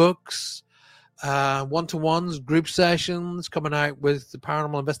 books, one-to-ones, group sessions, coming out with the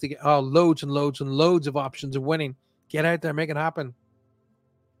paranormal investigation. Oh, loads and loads and loads of options of winning. Get out there, make it happen.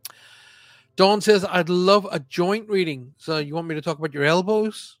 Dawn says, I'd love a joint reading. So you want me to talk about your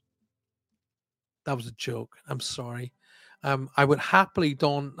elbows? That was a joke. I'm sorry. I would happily,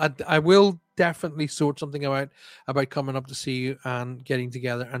 Dawn, I will definitely sort something out about coming up to see you and getting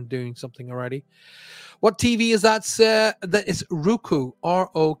together and doing something already. What TV is that? That is Roku,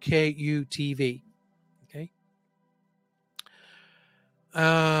 ROKU TV. Okay.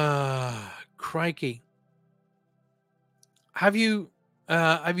 Crikey. Have you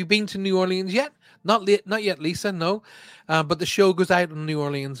been to New Orleans yet? Not yet, Lisa. No, but the show goes out in New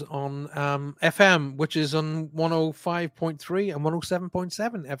Orleans on FM, which is on 105.3 and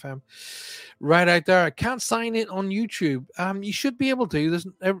 107.7 FM, right out there. I can't sign in on YouTube. You should be able to.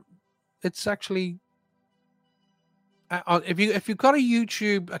 It's actually if you've got a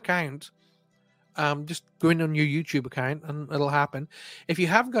YouTube account, just go in on your YouTube account and it'll happen. If you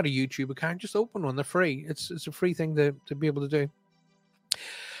haven't got a YouTube account, just open one. They're free. It's a free thing to be able to do.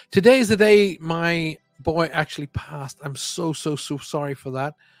 Today is the day my boy actually passed. I'm so sorry for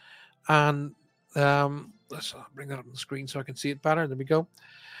that. And let's bring that up on the screen so I can see it better. There we go.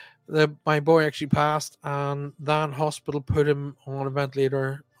 My boy actually passed, and Dan Hospital put him on a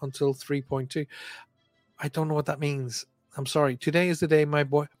ventilator until 3.2. I don't know what that means. I'm sorry. Today is the day my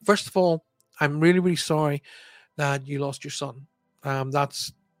boy. First of all, I'm really, really sorry that you lost your son.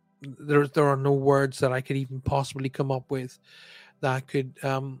 There are no words that I could even possibly come up with that could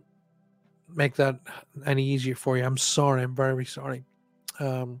make that any easier for you. I'm sorry. I'm very sorry.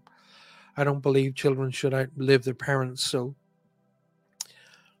 I don't believe children should outlive their parents. So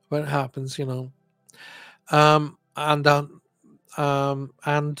what happens, and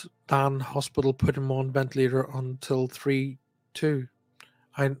Dan Hospital put him on ventilator until 3-2.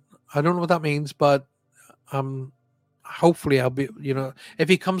 I don't know what that means, but hopefully I'll be, if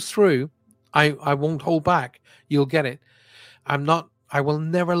he comes through, I won't hold back. You'll get it. I will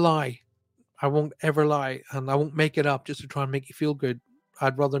never lie. I won't ever lie, and I won't make it up just to try and make you feel good.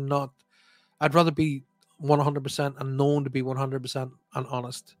 I'd rather not. I'd rather be 100% and known to be 100% and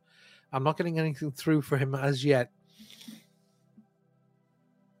honest. I'm not getting anything through for him as yet.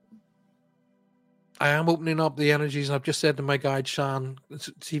 I am opening up the energies. I've just said to my guide, Sean,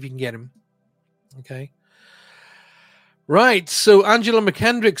 see if you can get him. Okay. Right. So Angela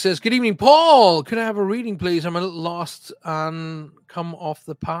McKendrick says, good evening, Paul. Could I have a reading, please? I'm a little lost and come off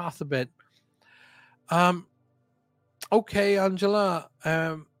the path a bit. Okay, Angela.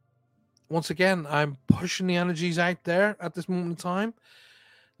 Once again, I'm pushing the energies out there at this moment in time.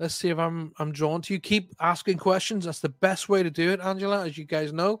 Let's see if I'm drawn to you. Keep asking questions. That's the best way to do it, Angela, as you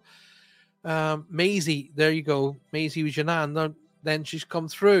guys know. Maisie, there you go. Maisie was your nan. Then she's come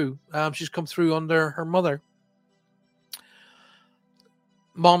through. She's come through under her mother.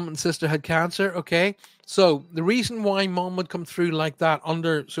 Mom and sister had cancer. Okay. So the reason why mom would come through like that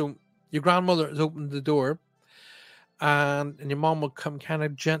so your grandmother has opened the door and your mom will come kind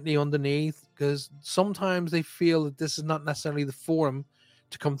of gently underneath, because sometimes they feel that this is not necessarily the forum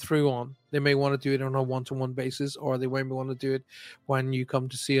to come through on. They may want to do it on a one-to-one basis, or they may want to do it when you come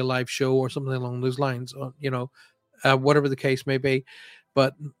to see a live show or something along those lines, or, whatever the case may be.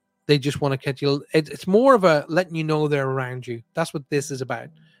 But they just want to catch you. It's more of a letting you know they're around you. That's what this is about.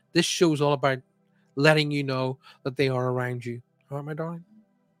 This show's all about letting you know that they are around you. All right, my darling?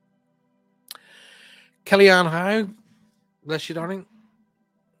 Kellyanne Howe, bless you, darling.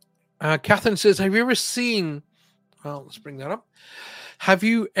 Catherine says, have you ever seen... Well, let's bring that up. Have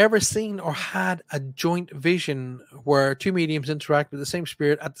you ever seen or had a joint vision where two mediums interact with the same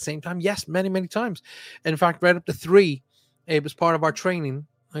spirit at the same time? Yes, many, many times. In fact, right up to 3. It was part of our training,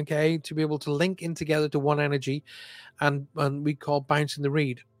 okay, to be able to link in together to one energy, and we call bouncing the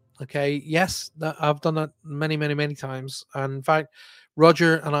reed. Okay, yes, I've done that many, many, many times. And in fact,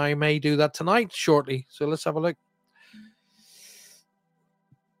 Roger and I may do that tonight shortly. So let's have a look.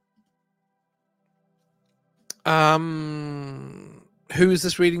 Who is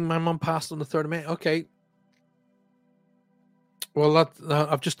this reading? My mom passed on the 3rd of May. Okay. Well,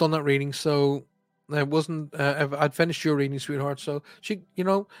 I've just done that reading, so it wasn't. I'd finished your reading, sweetheart. So she,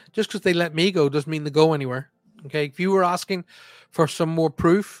 just because they let me go doesn't mean they go anywhere. Okay. If you were asking for some more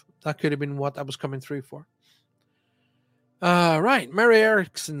proof, that could have been what I was coming through for. Right. Mary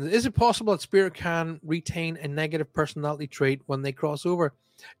Erickson, is it possible that spirit can retain a negative personality trait when they cross over?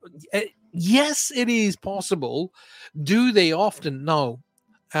 Yes, it is possible. Do they often? No.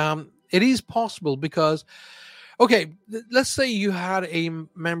 It is possible because, okay, let's say you had a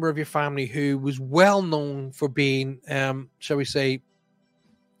member of your family who was well known for being, shall we say,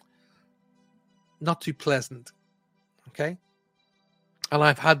 not too pleasant. Okay. And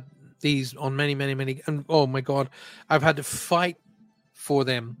I've had these on many, many, many, and oh my God, I've had to fight for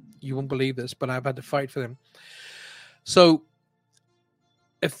them. You won't believe this, but I've had to fight for them. So,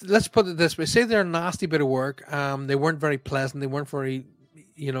 let's put it this way, say they're a nasty bit of work, they weren't very pleasant, they weren't very,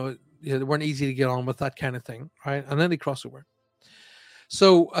 they weren't easy to get on with, that kind of thing, right? And then they cross over.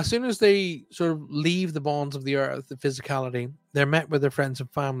 So as soon as they sort of leave the bonds of the earth, the physicality, they're met with their friends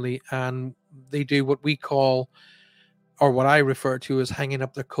and family, and they do what we call, or what I refer to as, hanging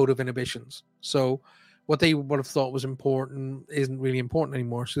up their coat of inhibitions. So what they would have thought was important isn't really important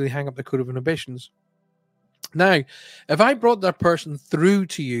anymore, so they hang up the coat of inhibitions. Now, if I brought that person through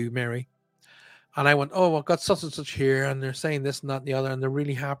to you, Mary, and I went, oh, I've got such and such here, and they're saying this and that and the other, and they're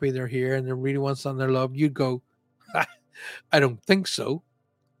really happy they're here, and they really want some of their love, you'd go, I don't think so.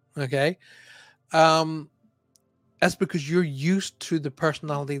 Okay? That's because you're used to the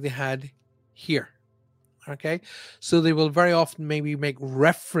personality they had here. Okay? So they will very often maybe make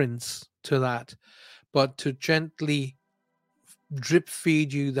reference to that, but to gently drip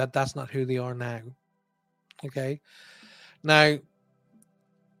feed you that that's not who they are now. Okay. Now,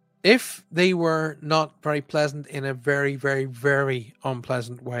 if they were not very pleasant in a very, very, very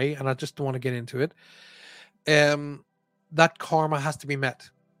unpleasant way, and I just don't want to get into it, that karma has to be met.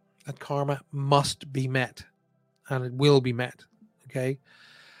 That karma must be met, and it will be met. Okay.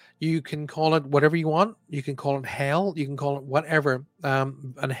 You can call it whatever you want. You can call it hell. You can call it whatever.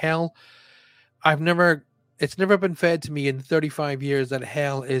 And hell, I've never it's never been fed to me in 35 years that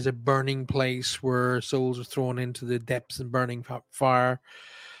hell is a burning place where souls are thrown into the depths and burning fire.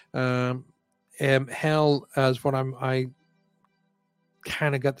 Hell, as what I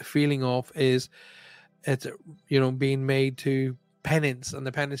kind of got the feeling of, is it's being made to penance, and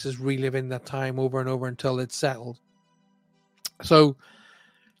the penance is reliving that time over and over until it's settled. So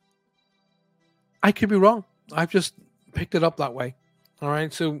I could be wrong. I've just picked it up that way. All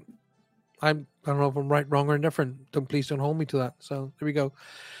right, so I don't know if I'm right, wrong, or indifferent. Please don't hold me to that. So there we go.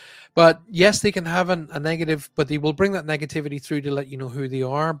 But yes, they can have a negative, but they will bring that negativity through to let you know who they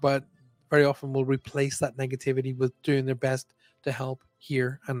are. But very often will replace that negativity with doing their best to help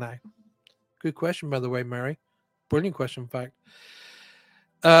here and now. Good question, by the way, Mary. Brilliant question, in fact.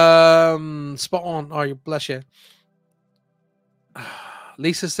 Spot on. Oh, you bless you.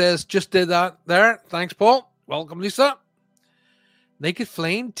 Lisa says, just did that there. Thanks, Paul. Welcome, Lisa. Naked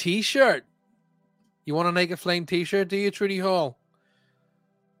Flame t-shirt. You want a Naked Flame t-shirt, do you, Trudy Hall?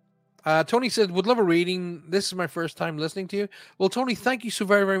 Tony said, would love a reading. This is my first time listening to you. Well, Tony, thank you so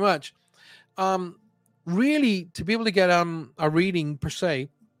very, very much. Really, to be able to get a reading per se,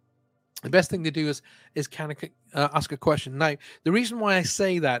 the best thing to do is kind of ask a question. Now, the reason why I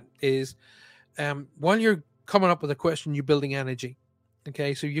say that is while you're coming up with a question, you're building energy.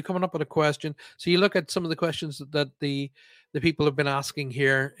 Okay, so you're coming up with a question. So you look at some of the questions that the people have been asking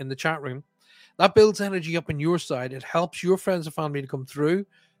here in the chat room. That builds energy up on your side. It helps your friends and family to come through.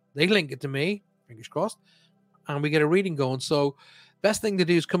 They link it to me, fingers crossed, and we get a reading going. So best thing to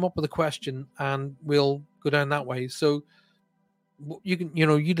do is come up with a question, and we'll go down that way. So you can,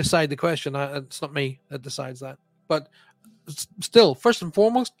 you decide the question. It's not me that decides that. But still, first and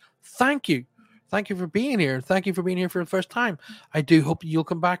foremost, thank you. Thank you for being here. Thank you for being here for the first time. I do hope you'll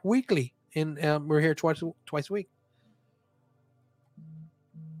come back weekly. We're here twice a week.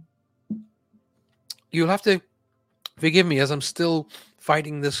 You'll have to forgive me as I'm still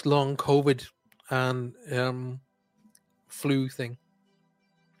fighting this long COVID and flu thing.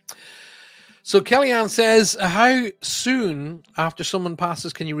 So Kellyanne says, how soon after someone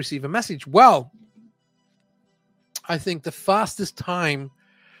passes can you receive a message? Well, I think the fastest time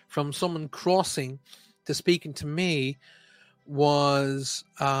from someone crossing to speaking to me was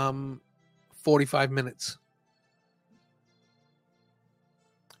 45 minutes.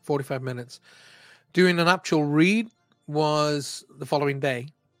 45 minutes. Doing an actual read was the following day.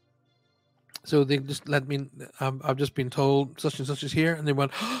 So they just let me, I've just been told such and such is here. And they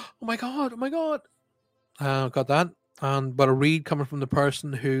went, oh my God. Got that. But a read coming from the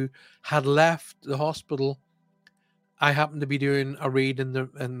person who had left the hospital. I happened to be doing a read in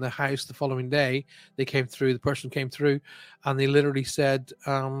the house the following day. They came through, the person came through, and they literally said,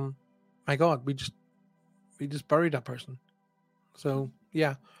 my God, we just buried that person. So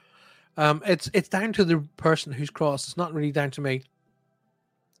yeah. It's down to the person who's crossed. It's not really down to me.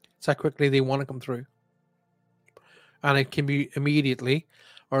 It's how quickly they want to come through. And it can be immediately,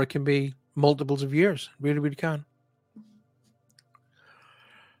 or it can be multiples of years. Really, really can.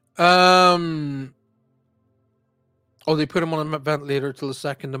 They put him on a ventilator till the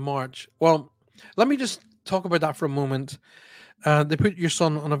 2nd of March. Well, let me just talk about that for a moment. They put your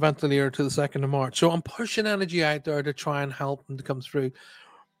son on a ventilator till the 2nd of March. So I'm pushing energy out there to try and help him to come through.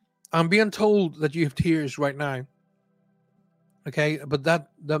 I'm being told that you have tears right now. Okay, but the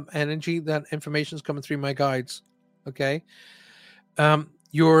energy, that information is coming through my guides. Okay, what's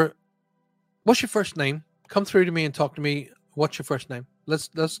your first name? Come through to me and talk to me. What's your first name? Let's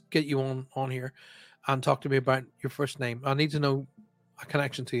get you on here and talk to me about your first name. I need to know a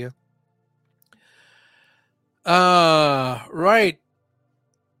connection to you. Right.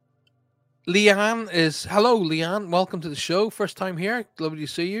 Hello, Leanne. Welcome to the show. First time here. Lovely to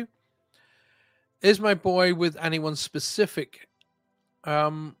see you. Is my boy with anyone specific?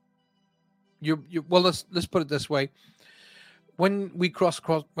 Well, let's put it this way. When we cross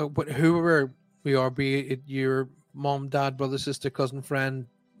whoever we are, be it your mom, dad, brother, sister, cousin, friend,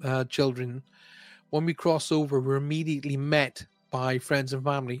 children, when we cross over, we're immediately met by friends and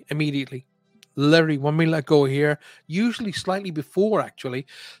family. Immediately. Literally, when we let go here, usually slightly before, actually.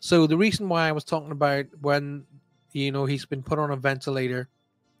 So the reason why I was talking about when, he's been put on a ventilator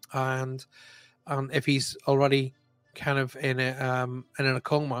and if he's already kind of in a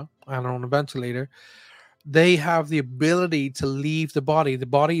coma and on a ventilator, they have the ability to leave the body. The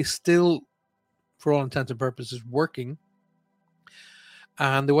body is still, for all intents and purposes, working.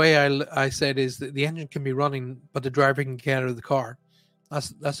 And the way I said is that the engine can be running, but the driver can get out of the car.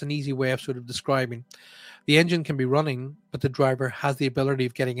 That's an easy way of sort of describing. The engine can be running, but the driver has the ability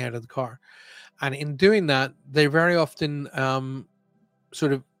of getting out of the car. And in doing that, they very often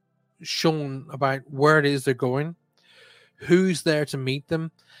sort of shown about where it is they're going, who's there to meet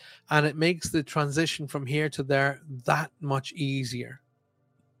them, and it makes the transition from here to there that much easier.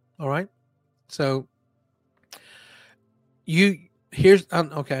 All right. So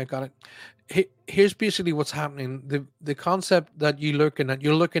okay, I got it. Here's basically what's happening. The concept that you're looking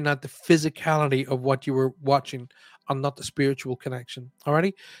at the physicality of what you were watching and not the spiritual connection.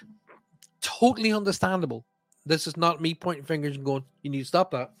 Alrighty? Totally understandable. This is not me pointing fingers and going, you need to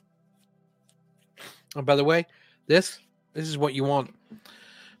stop that. And by the way, this is what you want,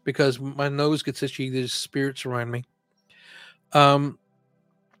 because my nose gets itchy. There's spirits around me. All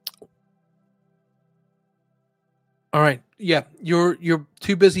right. Yeah, you're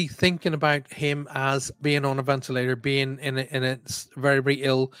too busy thinking about him as being on a ventilator, being in a very, very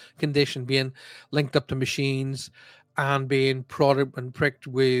ill condition, being linked up to machines, and being prodded and pricked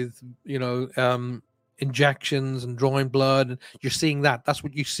with injections and drawing blood. And you're seeing that. That's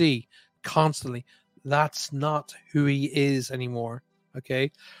what you see constantly. That's not who he is anymore.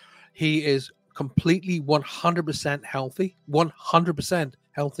 Okay, he is completely 100% healthy. 100%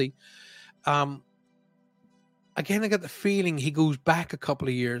 healthy. Again, I get the feeling he goes back a couple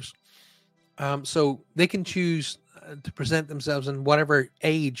of years. So they can choose to present themselves in whatever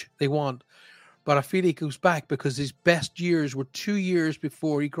age they want. But I feel he goes back because his best years were 2 years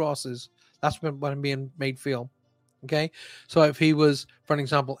before he crosses. That's what I'm being made feel. Okay? So if he was, for an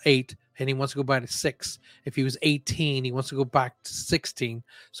example, 8 and he wants to go back to 6. If he was 18, he wants to go back to 16.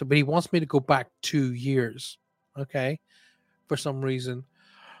 But he wants me to go back 2 years. Okay? For some reason.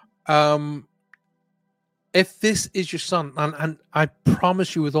 If this is your son, and I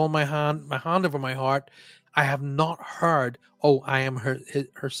promise you with all my hand over my heart, I have not heard, oh, I am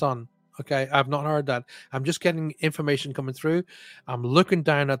her son. Okay, I've not heard that. I'm just getting information coming through. I'm looking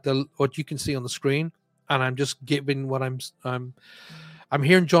down at what you can see on the screen, and I'm just giving what I'm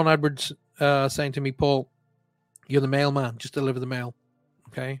hearing John Edwards saying to me, Paul, you're the mailman. Just deliver the mail.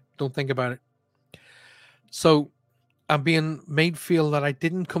 Okay, don't think about it. So I'm being made feel that I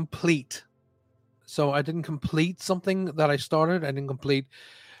didn't complete. So I didn't complete something that I started. I didn't complete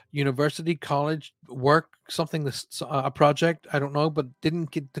university, college, work, something that's a project. I don't know, but didn't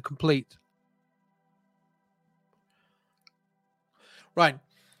get to complete. Right.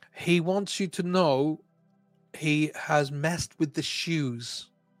 He wants you to know he has messed with the shoes.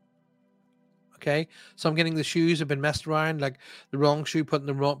 Okay. So I'm getting the shoes have been messed around, like the wrong shoe, putting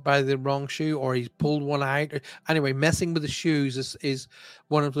the wrong shoe, or he's pulled one out. Anyway, messing with the shoes is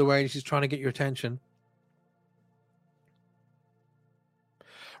one of the ways he's trying to get your attention.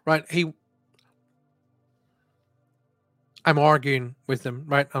 Right. I'm arguing with him,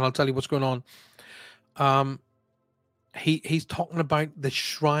 right? And I'll tell you what's going on. He's talking about the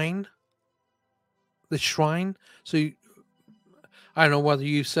shrine. The shrine. So I don't know whether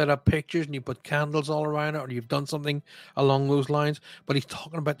you set up pictures and you put candles all around it, or you've done something along those lines. But he's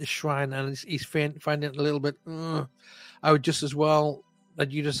talking about the shrine, and he's finding it a little bit. I would just as well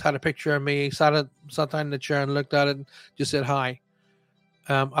that you just had a picture of me, sat down in the chair and looked at it, and just said hi.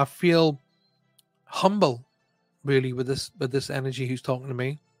 I feel humble, really, with this energy who's talking to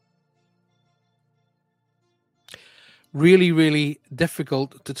me. Really, really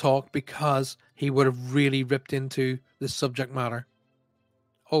difficult to talk because he would have really ripped into this subject matter.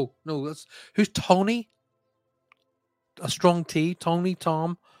 Oh, no, who's Tony? A strong T, Tony,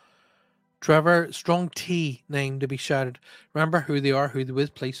 Tom, Trevor, strong T name to be shouted. Remember who they are, who they're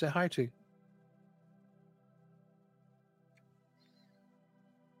with, please say hi to.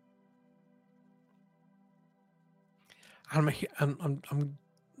 I'm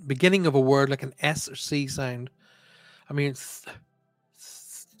beginning of a word like an S or C sound. I mean, it's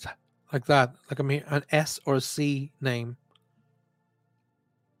like that. Like an S or a C name.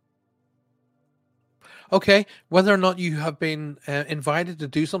 Okay, whether or not you have been invited to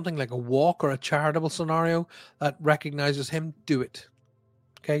do something like a walk or a charitable scenario that recognizes him, do it.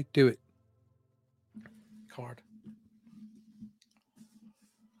 Okay, do it. Card.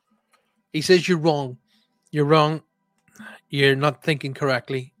 He says you're wrong. You're wrong. You're not thinking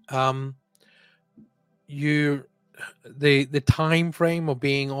correctly. You the time frame of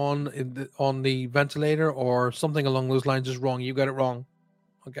being on the ventilator or something along those lines is wrong. You got it wrong.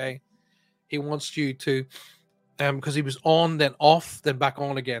 Okay. He wants you to because he was on, then off, then back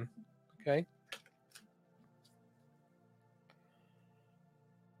on again. Okay.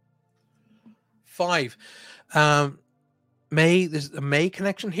 Five. May, there's a May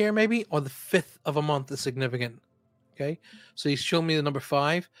connection here, maybe, or the 5th of a month is significant. Okay. So he's showing me the number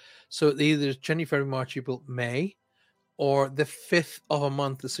 5. So either January, February, March, April, May, or the 5th of a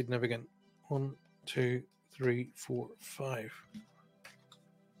month is significant. 1, 2, 3, 4, 5.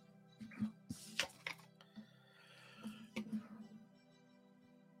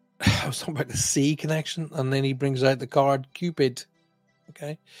 I was talking about the C connection, and then he brings out the card Cupid.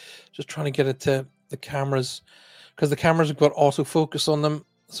 Okay, just trying to get it to the cameras, because the cameras have got autofocus on them.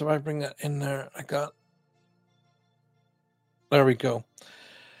 So if I bring that in there, there we go.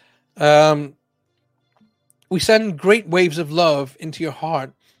 We send great waves of love into your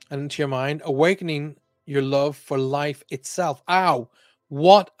heart and into your mind, awakening your love for life itself. Ow,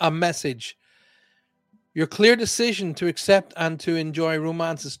 what a message. Your clear decision to accept and to enjoy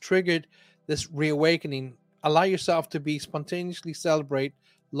romance has triggered this reawakening. Allow yourself to be spontaneously celebrate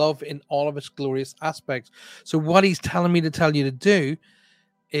love in all of its glorious aspects. So what he's telling me to tell you to do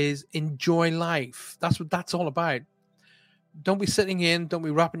is enjoy life. That's what that's all about. Don't be don't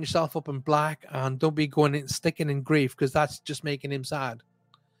be wrapping yourself up in black, and don't be sticking in grief, because that's just making him sad.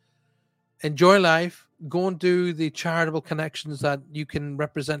 Enjoy life. Go and do the charitable connections that you can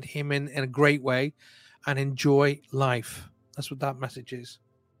represent him in a great way, and enjoy life. That's what that message is.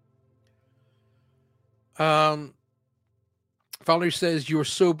 Valerie says, "You are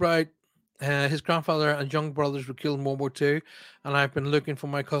so bright. His grandfather and young brothers were killed in World War II, and I've been looking for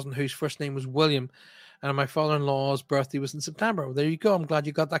my cousin whose first name was William, and my father-in-law's birthday was in September." Well, there you go. I'm glad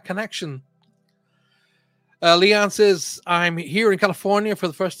you got that connection. Leanne says, "I'm here in California for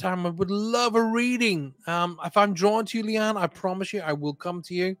the first time. I would love a reading. If I'm drawn to you, Leanne, I promise you I will come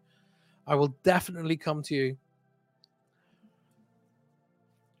to you. I will definitely come to you."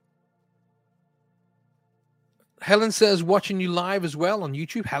 Helen says, "Watching you live as well on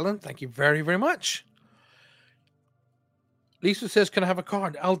YouTube." Helen, thank you very, very much. Lisa says, "Can I have a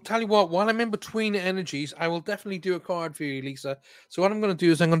card?" I'll tell you what, while I'm in between energies, I will definitely do a card for you, Lisa. So what I'm going to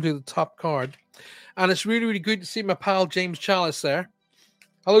do is I'm going to do the top card. And it's really, really good to see my pal James Chalice there.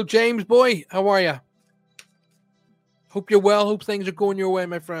 Hello, James, boy. How are you? Hope you're well. Hope things are going your way,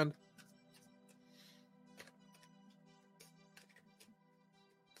 my friend.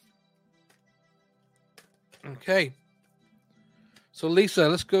 Okay. So, Lisa,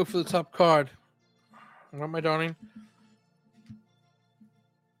 let's go for the top card. All right, my darling.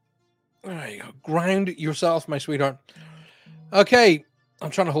 There you go. Ground yourself, my sweetheart. Okay. I'm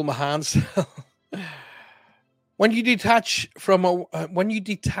trying to hold my hands. When you detach from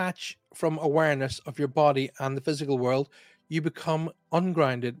awareness of your body and the physical world, you become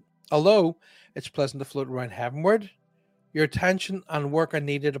ungrounded. Although it's pleasant to float around heavenward, your attention and work are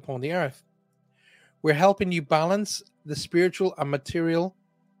needed upon the earth. We're helping you balance the spiritual and material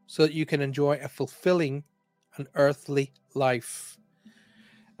so that you can enjoy a fulfilling and earthly life.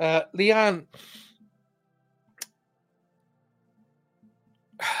 Leanne,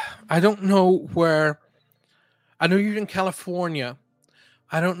 I don't know where. I know you're in California.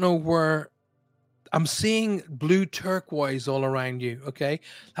 I don't know where. I'm seeing blue turquoise all around you. Okay,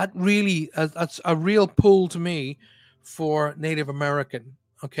 that's a real pull to me for Native American.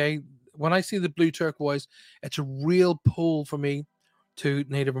 Okay, when I see the blue turquoise, it's a real pull for me to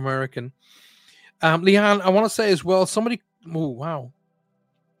Native American. Leanne, I want to say as well, somebody. Oh wow.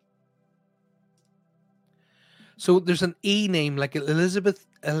 So there's an E name like Elizabeth,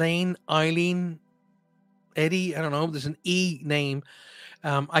 Elaine, Eileen, Eddie. I don't know. There's an E name.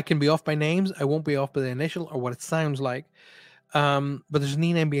 I can be off by names. I won't be off by the initial or what it sounds like. But there's an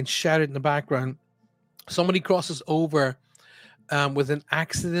E name being shouted in the background. Somebody crosses over with an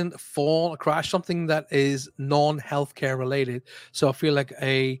accident, a fall, a crash, something that is non-healthcare related. So I feel like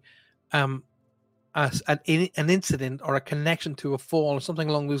an incident or a connection to a fall or something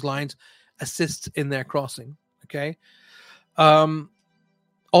along those lines assists in their crossing. Okay.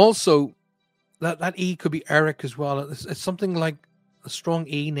 Also, that E could be Eric as well. It's something like a strong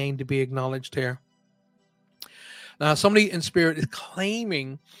E name to be acknowledged here. Now, somebody in spirit is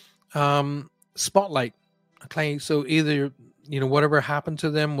claiming spotlight. So either whatever happened to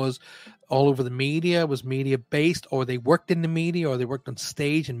them was all over the media, was media based, or they worked in the media, or they worked on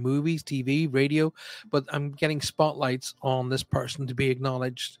stage and movies, TV, radio. But I'm getting spotlights on this person to be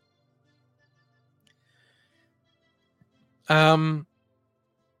acknowledged.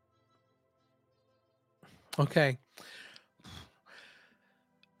 Okay.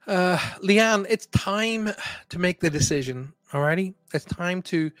 Leanne, it's time to make the decision. Alrighty? It's time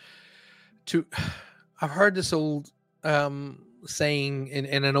to I've heard this old saying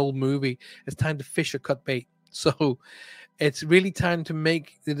in an old movie, it's time to fish or cut bait. So it's really time to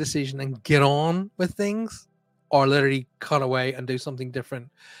make the decision and get on with things, or literally cut away and do something different.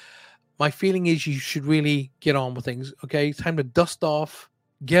 My feeling is you should really get on with things. Okay, it's time to dust off,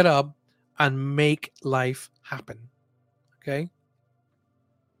 get up, and make life happen. Okay.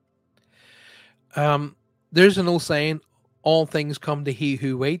 There's an old saying, all things come to he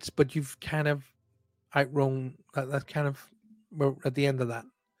who waits, but you've kind of outrun that kind of, we're at the end of that.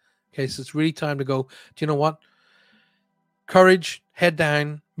 Okay, so it's really time to go, do you know what? Courage, head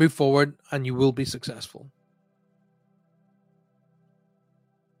down, move forward, and you will be successful.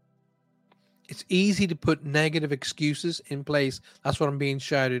 It's easy to put negative excuses in place. That's what I'm being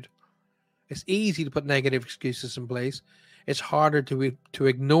shouted. It's easy to put negative excuses in place. It's harder to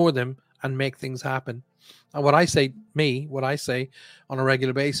ignore them and make things happen. And what I say on a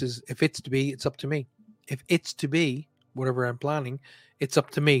regular basis, if it's to be, it's up to me. If it's to be, whatever I'm planning, it's up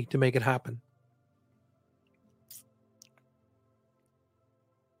to me to make it happen.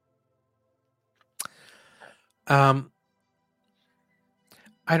 I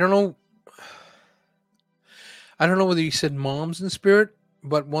don't know whether you said moms in spirit,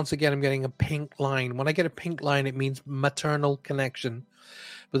 but once again, I'm getting a pink line. When I get a pink line, it means maternal connection.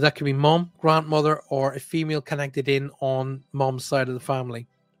 But that could be mom, grandmother, or a female connected in on mom's side of the family.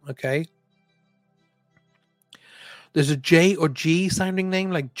 Okay. There's a J or G sounding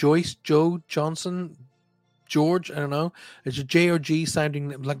name like Joyce, Joe, Johnson, George. I don't know. There's a J or G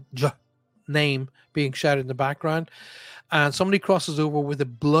sounding like name being shouted in the background. And somebody crosses over with a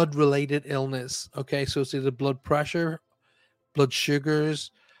blood-related illness. Okay, so it's either blood pressure, blood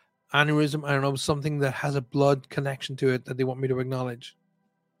sugars, aneurysm, I don't know, something that has a blood connection to it that they want me to acknowledge.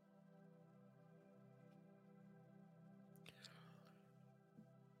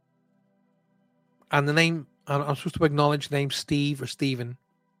 And the name, I'm supposed to acknowledge the name Steve or Stephen.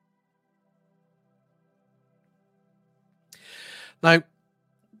 Now,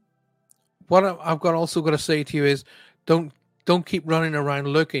 what I've also got to say to you is don't keep running around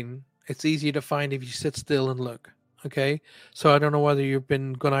looking. It's easier to find if you sit still and look. Okay, so I don't know whether you've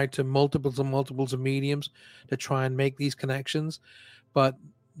been going out to multiples of mediums to try and make these connections, but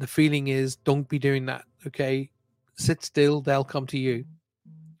the feeling is don't be doing that. Okay, sit still; they'll come to you.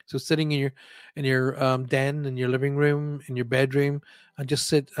 So sitting in your den, in your living room, in your bedroom, and just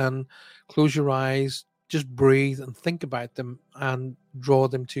sit and close your eyes, just breathe and think about them and draw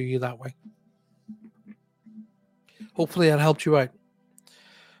them to you that way. Hopefully that helped you out.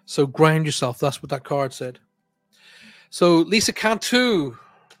 So ground yourself. That's what that card said. So Lisa Cantu,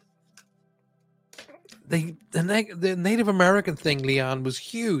 the Native American thing, Leon, was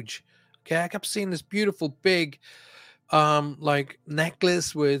huge. Okay, I kept seeing this beautiful big like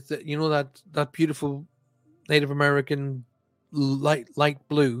necklace with that beautiful Native American light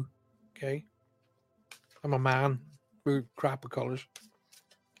blue. Okay, I'm a man. We're crap of colors.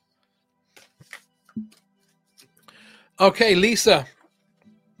 Okay, Lisa,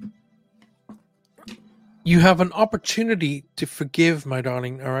 you have an opportunity to forgive, my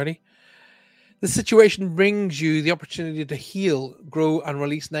darling. Alrighty. The situation brings you the opportunity to heal, grow, and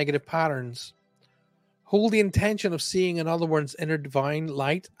release negative patterns. Hold the intention of seeing, in other words, inner divine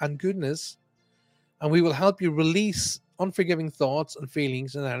light and goodness, and we will help you release unforgiving thoughts and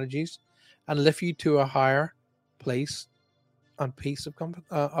feelings and energies, and lift you to a higher place and peace of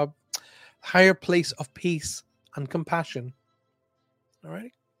higher place of peace and compassion. All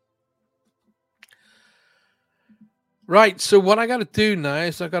right. Right. So what I got to do now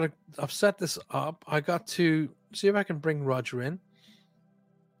is I've set this up. I got to see if I can bring Roger in.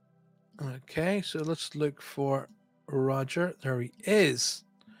 Okay. So let's look for Roger. There he is.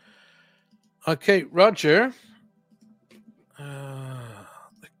 Okay, Roger.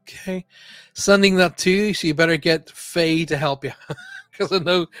 Okay. Sending that to you. So you better get Faye to help you because I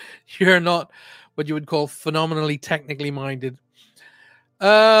know you're not what you would call phenomenally technically minded.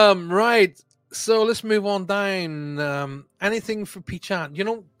 Right. So let's move on down. Anything for Pichan?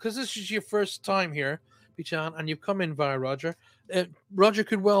 Because this is your first time here, Pichan, and you've come in via Roger. Roger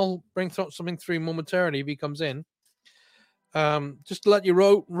could well bring something through momentarily if he comes in. Just to let you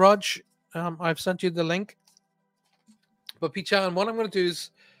know, Rog, I've sent you the link. But Pichan, what I'm going to do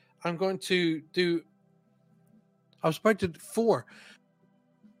is I'm going to do. I was about to 4.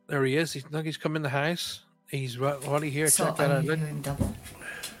 There he is. He's come in the house. He's already here. So check that out. Hearing double.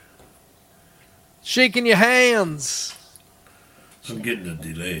 Shaking your hands. I'm getting a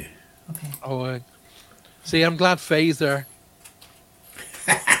delay. Okay. Oh, see, I'm glad Faye's there.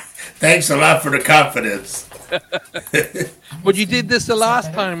 Thanks a lot for the confidence. But you did this the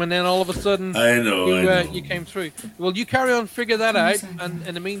last time, and then all of a sudden, I know. You came through. Well, you carry on, figure that out, and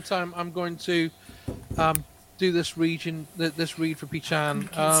in the meantime, I'm going to do this read for Pichan.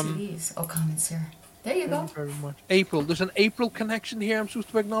 Oh, comments here. There you go. Very much. April. There's an April connection here. I'm supposed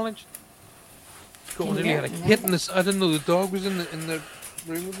to acknowledge. God, I had a kitten. I didn't know the dog was in the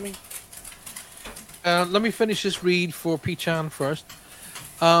room with me. Let me finish this read for Pichan first.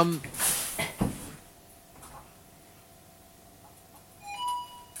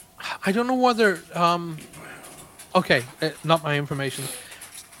 I don't know whether. Okay, not my information.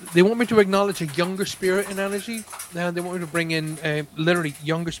 They want me to acknowledge a younger spirit in energy. Now they want me to bring in literally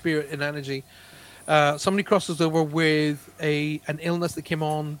younger spirit in energy. Somebody crosses over with an illness that came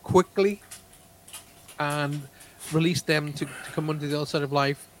on quickly and released them to come onto the other side of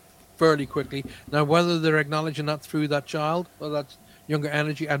life fairly quickly. Now, whether they're acknowledging that through that child or that younger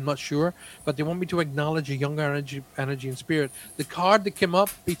energy, I'm not sure. But they want me to acknowledge a younger energy and spirit. The card that came up,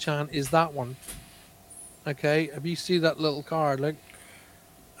 Pichan, is that one. Okay, if you see that little card, look,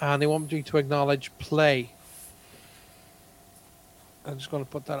 and they want me to acknowledge play. I'm just going to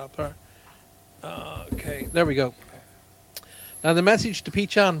put that up there. Okay, there we go. Now the message to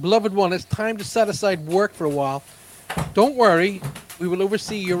Pichan, beloved one, it's time to set aside work for a while. Don't worry, we will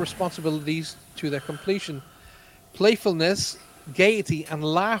oversee your responsibilities to their completion. Playfulness, gaiety, and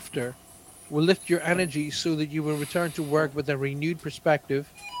laughter will lift your energy so that you will return to work with a renewed perspective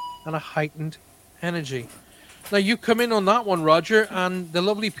and a heightened energy. Now you come in on that one, Roger, and the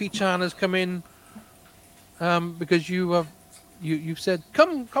lovely Pichan has come in because you've said,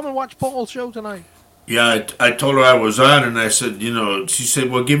 come and watch Paul's show tonight. Yeah, I told her I was on, and I said, she said,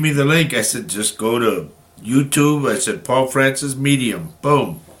 well, give me the link. I said, just go to YouTube. I said, Paul Francis Medium.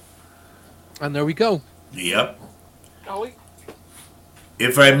 Boom. And there we go. Yep. Golly.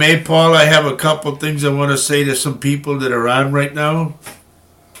 If I may, Paul, I have a couple things I want to say to some people that are on right now.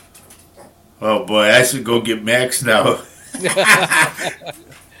 Oh, boy, I should go get Max now.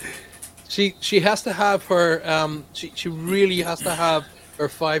 She has to have her, she really has to have her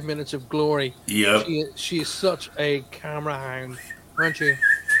 5 minutes of glory. Yep. She is such a camera hound, aren't you?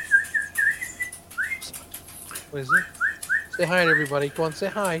 What is it? Say hi to everybody. Go on, say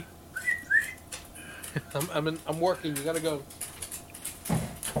hi. I'm working. You gotta go.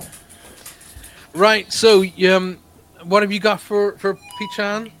 Right. So, what have you got for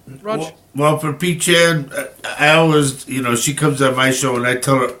Pichan, Raj? Well, for Pichan, I always, she comes on my show, and I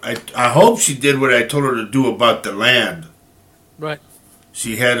tell her, I hope she did what I told her to do about the land. Right.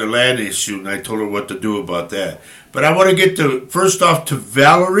 She had a land issue, and I told her what to do about that. But I want to get first off to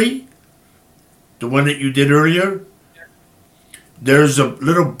Valerie, the one that you did earlier. There's a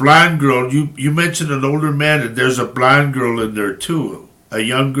little blonde girl. You mentioned an older man, and there's a blonde girl in there too. A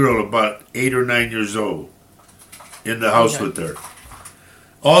young girl about 8 or 9 years old in the house with her.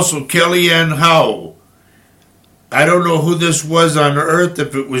 Also, Kellyanne Howe. I don't know who this was on earth,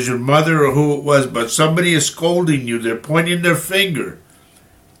 if it was your mother or who it was, but somebody is scolding you. They're pointing their finger.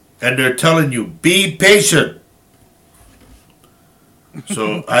 And they're telling you, be patient.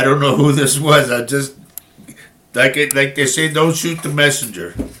 So, I don't know who this was. I just, like they say, don't shoot the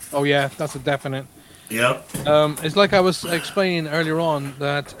messenger. Oh, yeah, that's a definite. Yep. It's like I was explaining earlier on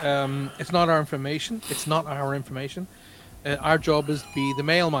that it's not our information. It's not our information. Our job is to be the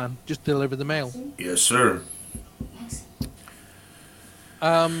mailman. Just deliver the mail. Yes, sir.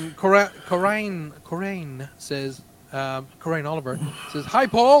 Coraine says, Coraine Oliver says, hi,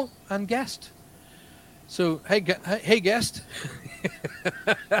 Paul and guest. So, hey guest.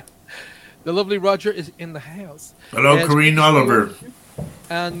 The lovely Roger is in the house. Hello, Corinne Oliver.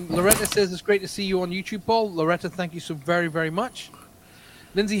 And Loretta says, it's great to see you on YouTube, Paul. Loretta, thank you so very, very much.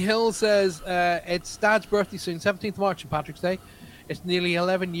 Lindsay Hill says, it's Dad's birthday soon, 17th March, St. Patrick's Day. It's nearly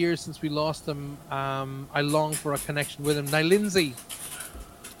 11 years since we lost him. I long for a connection with him. Now, Lindsay,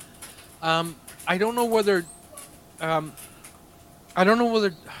 I don't know whether... I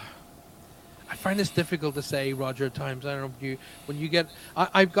find this difficult to say, Roger, at times. I don't know if you... When you get...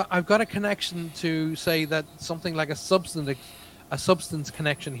 I've got a connection to say that something like a substance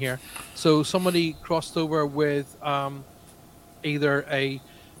connection here. So somebody crossed over with either a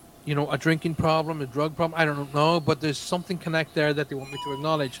drinking problem, a drug problem, I don't know, but there's something connect there that they want me to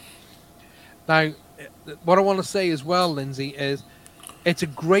acknowledge. Now, what I want to say as well, Lindsay, is it's a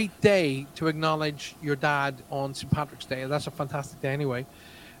great day to acknowledge your dad on St. Patrick's Day. That's a fantastic day anyway,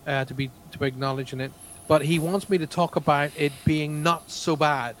 to be acknowledging it. But he wants me to talk about it being not so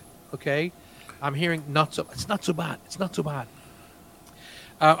bad, okay? I'm hearing it's not so bad. It's not so bad.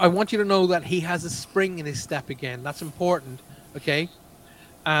 I want you to know that he has a spring in his step again. That's important, okay?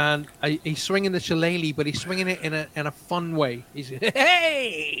 And he's swinging the shillelagh, but he's swinging it in a fun way. He's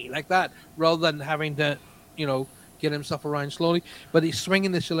hey like that, rather than having to, get himself around slowly. But he's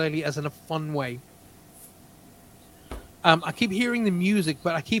swinging the shillelagh as in a fun way. I keep hearing the music,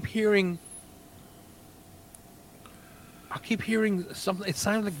 but I keep hearing something. It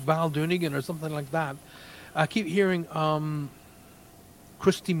sounds like Val Doonigan or something like that. I keep hearing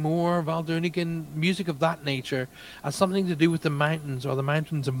Christy Moore, Val Doonigan, music of that nature, has something to do with the mountains or the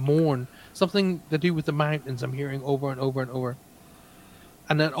mountains of Mourne. Something to do with the mountains I'm hearing over and over and over.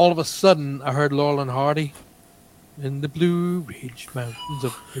 And then all of a sudden, I heard Laurel and Hardy. in the Blue Ridge Mountains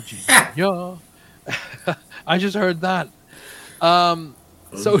of Virginia. I just heard that.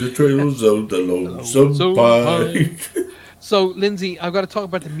 So, The trails of the lonesome so pine. So, Lindsay, I've got to talk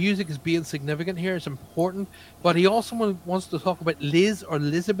about the music as being significant here. It's important. But he also wants to talk about Liz or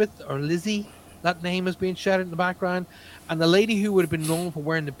Elizabeth or Lizzie. That name is being shouted in the background. And the lady who would have been known for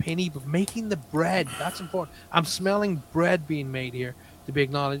wearing the penny, but making the bread. That's important. I'm smelling bread being made here to be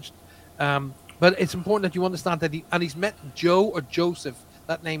acknowledged. But it's important that you understand that he's met Joe or Joseph.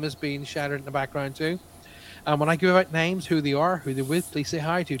 That name is being shouted in the background too. And when I give out names, who they are, who they're with, please say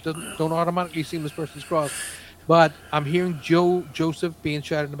hi to. Don't automatically assume this person's cross. But I'm hearing Joseph being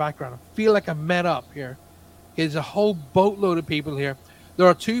shouted in the background. I feel like I'm met up here. There's a whole boatload of people here. There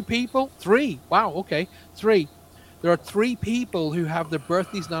are three. Wow, okay, three. There are three people who have their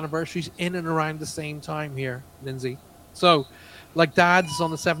birthdays and anniversaries in and around the same time here, Lindsay. So, like Dad's is on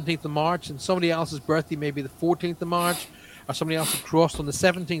the 17th of March, and somebody else's birthday may be the 14th of March, or somebody else is crossed on the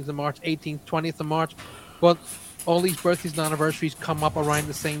 17th of March, 18th, 20th of March. But all these birthdays and anniversaries come up around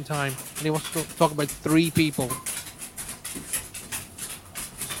the same time. And he wants to talk about three people.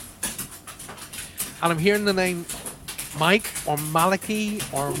 And I'm hearing the name Mike or Malachi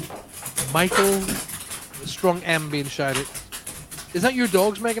or Michael, strong M being shouted. Is that your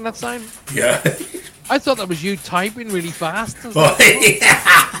dogs making that sound? Yeah. I thought that was you typing really fast. I was Oh, like, yeah.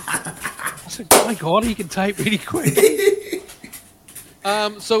 I said, oh my God, he can type really quick.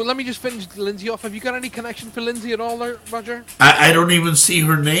 So let me just finish Lindsay off. Have you got any connection for Lindsay at all there, Roger? I don't even see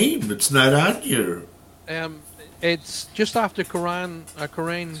her name. It's not on here. It's just after Corinne.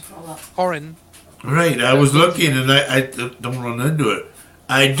 Right, I was looking and I don't run into it.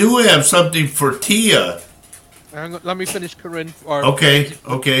 I do have something for Tia. Let me finish Corinne.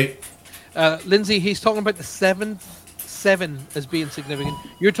 Okay. Lindsay, he's talking about the seven as being significant.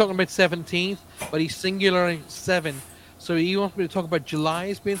 You're talking about 17th, but he's singular 7. So he wants me to talk about July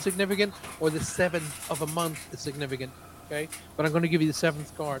as being significant, or the 7th of a month is significant. Okay, but I'm going to give you the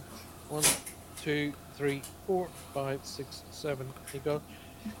 7th card. 1, 2, 3, 4, 5, 6, 7. Here you go.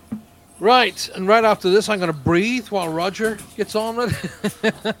 Right, and right after this, I'm going to breathe while Roger gets on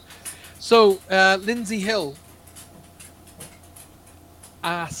it. So, Lindsay Hill.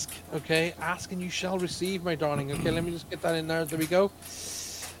 Ask, okay? Ask and you shall receive, my darling. Okay, let me just get that in there. There we go.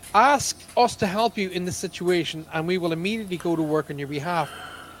 Ask us to help you in this situation, and we will immediately go to work on your behalf.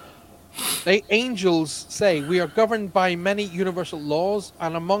 The angels say we are governed by many universal laws,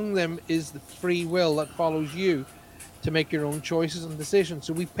 and among them is the free will that follows you to make your own choices and decisions.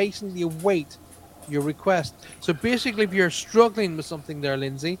 So we patiently await your request. So basically, if you're struggling with something there,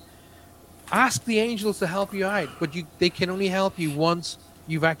 Lindsay, ask the angels to help you out, but they can only help you once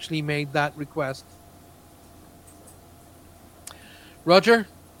you've actually made that request. Roger,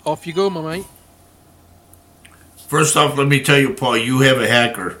 off you go, my mate. First off, let me tell you, Paul, you have a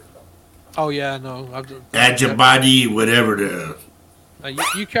hacker. Oh yeah, no. Ajabadi, whatever the.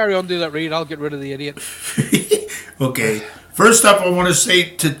 You carry on, do that, Reed. I'll get rid of the idiot. Okay. First up, I want to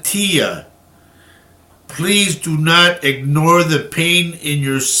say to Tia, please do not ignore the pain in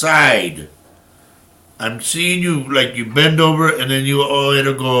your side. I'm seeing you like you bend over and then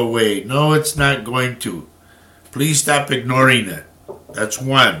it'll go away. No, it's not going to. Please stop ignoring it. That's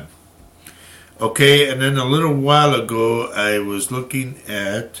one. Okay, and then a little while ago, I was looking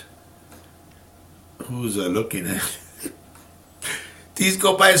at. Who was I looking at? These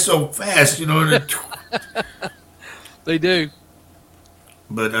go by so fast, you know. They do.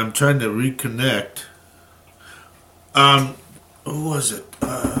 But I'm trying to reconnect. Who was it?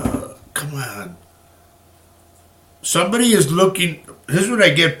 Come on. Somebody is looking. Here's what I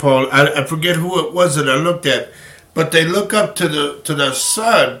get, Paul. I forget who it was that I looked at, but they look up to the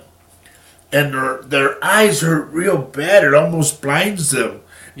sun, and their eyes hurt real bad. It almost blinds them,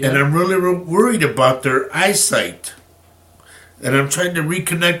 and I'm really worried about their eyesight. And I'm trying to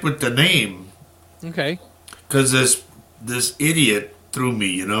reconnect with the name. Okay. Because this idiot threw me,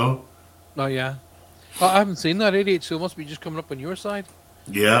 you know. Oh yeah. Well, I haven't seen that idiot, so it must be just coming up on your side.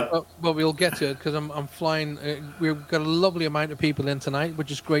 Yeah. But we'll get to it because I'm flying. We've got a lovely amount of people in tonight,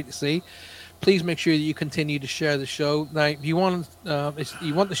 which is great to see. Please make sure that you continue to share the show. Now, if you want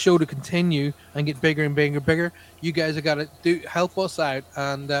the show to continue and get bigger and bigger and bigger, you guys have got to help us out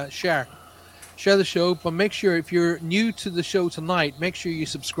and share the show. But make sure if you're new to the show tonight, make sure you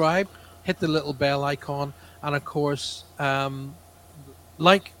subscribe, hit the little bell icon, and of course,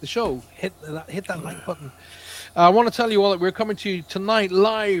 like the show. Hit that like button. I want to tell you all that we're coming to you tonight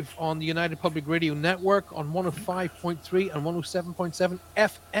live on the United Public Radio Network on 105.3 and 107.7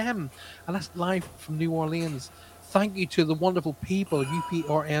 FM. And that's live from New Orleans. Thank you to the wonderful people,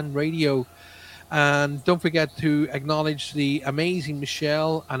 UPRN Radio. And don't forget to acknowledge the amazing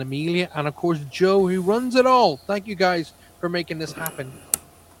Michelle and Amelia, and of course Joe, who runs it all. Thank you guys for making this happen.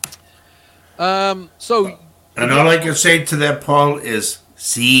 So, And all I can say to that, Paul, is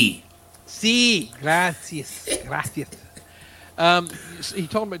see. sí, gracias, gracias. He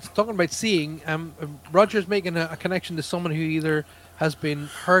talking about seeing. Roger's making a connection to someone who either has been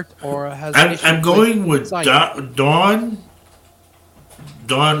hurt or has. I'm going with sight. Dawn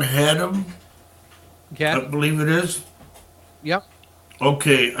Haddam, Okay. I believe it is. Yep.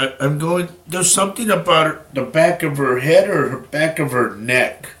 Okay, I'm going. There's something about the back of her head or her back of her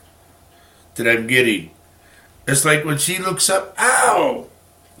neck that I'm getting. It's like when she looks up, ow!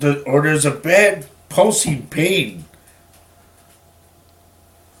 Or there's a bad pulsing pain.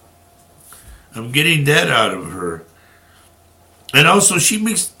 I'm getting that out of her. And also, she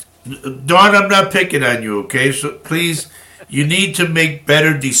makes. Dawn, I'm not picking on you, okay? So please, you need to make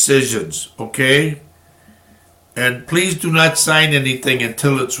better decisions, okay? And please do not sign anything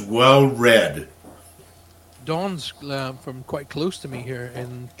until it's well read. Dawn's from quite close to me here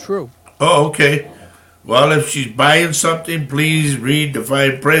in True. Oh, okay. Well, if she's buying something, please read the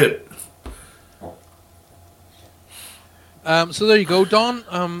fine print. So there you go,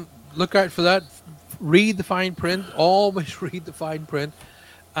 Dawn. Look out for that. Read the fine print. Always read the fine print,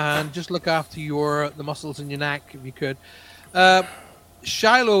 and just look after the muscles in your neck if you could.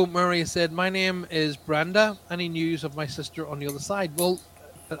 Shiloh Murray said, "My name is Brenda. Any news of my sister on the other side?" Well,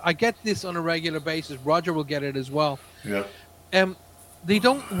 I get this on a regular basis. Roger will get it as well. Yeah. They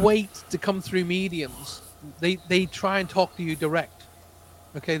don't wait to come through mediums. They try and talk to you direct.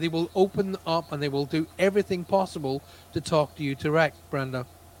 Okay, they will open up and they will do everything possible to talk to you direct, Brenda.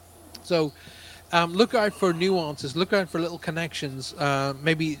 So look out for nuances. Look out for little connections.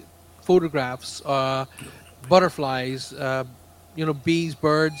 Maybe photographs, butterflies. Bees,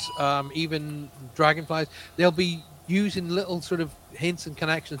 birds, even dragonflies. They'll be using little sort of hints and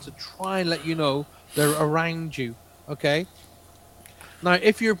connections to try and let you know they're around you. Okay. Now,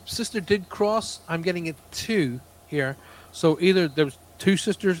 if your sister did cross, I'm getting a 2 here. So either there's 2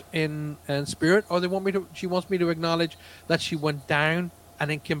 sisters in spirit, or she wants me to acknowledge that she went down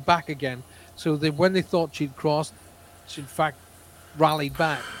and then came back again. So when they thought she'd crossed, she in fact rallied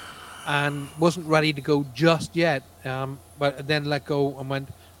back and wasn't ready to go just yet. But then let go and went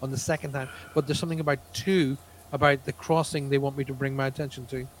on the second time. But there's something about 2 about the crossing they want me to bring my attention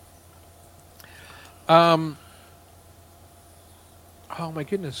to. Oh my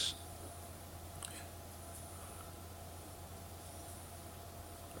goodness.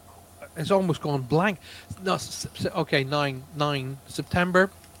 It's almost gone blank. No, okay, 9. September,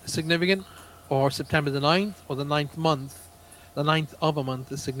 significant, or September the 9th, or the 9th month. The 9th of a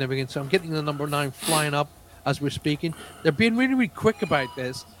month is significant. So I'm getting the number 9 flying up as we're speaking. They're being really, really quick about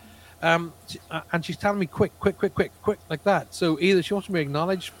this. And she's telling me quick, like that. So either she wants me to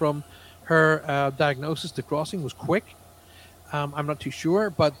acknowledge from her diagnosis the crossing was quick. I'm not too sure,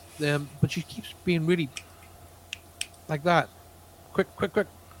 but she keeps being really like that. Quick.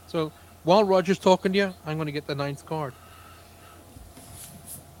 So while Roger's talking to you, I'm going to get the 9th card.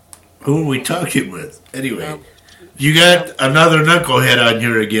 Who are we talking with? Anyway, you got another knucklehead on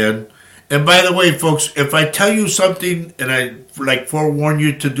here again. And by the way, folks, if I tell you something and I forewarn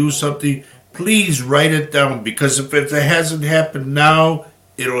you to do something, please write it down, because if it hasn't happened now,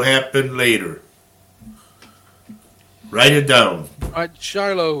 it'll happen later. Write it down. All right,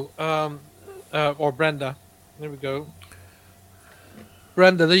 Shiloh, or Brenda. There we go.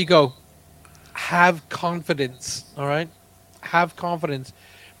 Brenda, there you go. Have confidence, all right? Have confidence.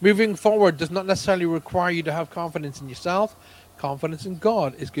 Moving forward does not necessarily require you to have confidence in yourself. Confidence in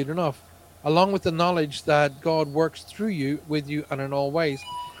God is good enough, along with the knowledge that God works through you, with you, and in all ways.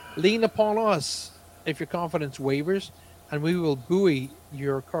 Lean upon us if your confidence wavers, and we will buoy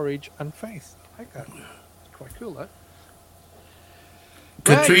your courage and faith. I like that. It's quite cool, that.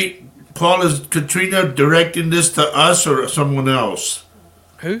 Paul, is Katrina directing this to us or someone else?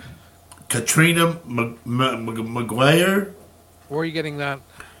 Who? Katrina McGuire? Where are you getting that?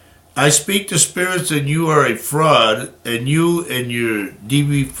 I speak to spirits and you are a fraud, and you and your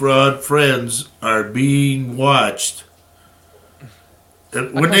DB fraud friends are being watched.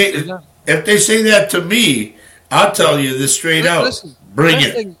 If they say that to me, I'll tell you this straight out. Listen, Bring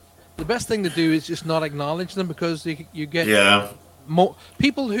it. The best thing to do is just not acknowledge them, because you get more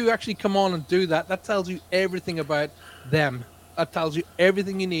people who actually come on and do that. That tells you everything about them. That tells you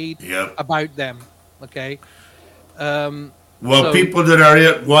everything you need about them. Okay. People that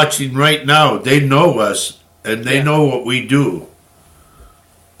are watching right now, they know us and they know what we do,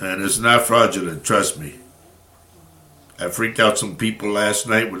 and it's not fraudulent. Trust me. I freaked out some people last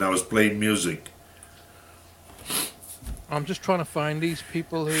night when I was playing music. I'm just trying to find these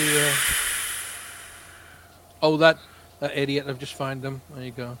people who. Oh, that idiot! I've just found them. There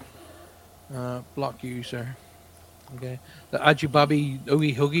you go. Block user. Okay. The Ajubabi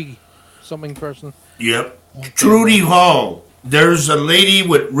Oogie Hoogie something person. Yep. Okay. Trudy Hall. There's a lady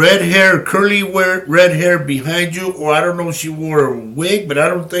with red hair, red hair behind you, or I don't know if she wore a wig, but I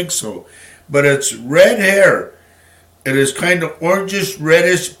don't think so. But it's red hair. It is kind of orangish,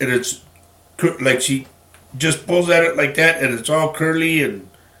 reddish, and it's like she just pulls at it like that, and it's all curly, and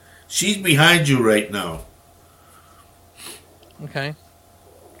she's behind you right now. Okay.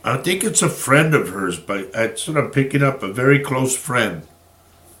 I think it's a friend of hers, but that's what I'm picking up, a very close friend.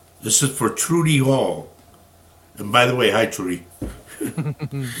 This is for Trudy Hall. And by the way, hi, Trudy.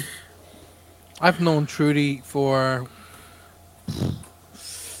 I've known Trudy for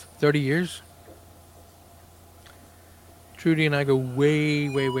 30 years. Trudy and I go way,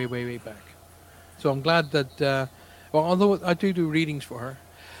 way, way, way, way back. So I'm glad that, well, although I do readings for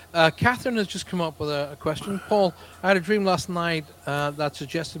her. Catherine has just come up with a question. Paul, I had a dream last night that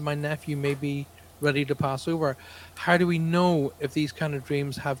suggested my nephew may be ready to pass over. How do we know if these kind of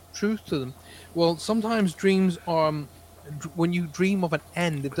dreams have truth to them? Well, sometimes dreams are, when you dream of an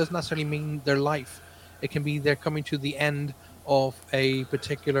end, it doesn't necessarily mean their life. It can be they're coming to the end of a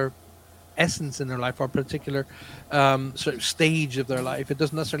particular essence in their life or a particular sort of stage of their life. It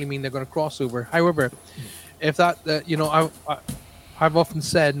doesn't necessarily mean they're going to cross over. However, if that, I've often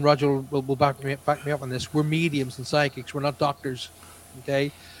said, and Roger will back me up on this, we're mediums and psychics. We're not doctors.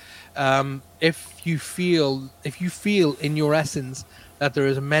 Okay. If you feel in your essence that there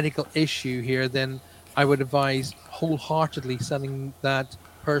is a medical issue here, then I would advise wholeheartedly sending that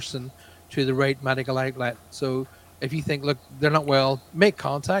person to the right medical outlet. So if you think, look, they're not well, make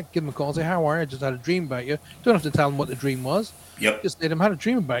contact, give them a call, say, how are you? I just had a dream about you. Don't have to tell them what the dream was. Yep. Just say to them, I had a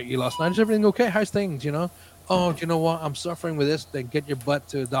dream about you last night. Is everything okay? How's things, Oh, do you know what? I'm suffering with this. Then get your butt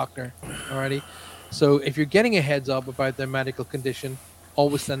to a doctor. Alrighty. So if you're getting a heads up about their medical condition,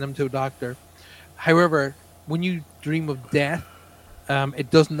 always send them to a doctor. However, when you dream of death,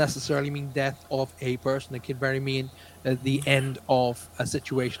 it doesn't necessarily mean death of a person. It could very mean the end of a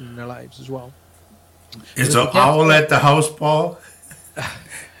situation in their lives as well. Is an owl at the house, Paul?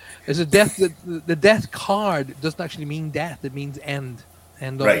 There's a death. The death card doesn't actually mean death. It means end.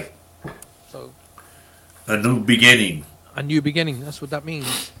 End of. Right. So. A new beginning. A new beginning. That's what that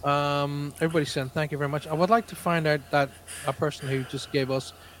means. Everybody said thank you very much. I would like to find out that a person who just gave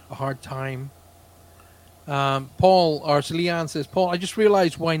us a hard time. Paul or Leanne says, Paul, I just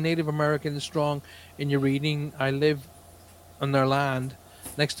realized why Native American is strong in your reading. I live on their land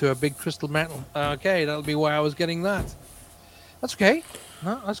next to a big crystal mountain. Okay, that'll be why I was getting that. That's okay.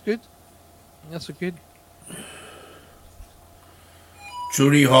 No, that's good. That's a good.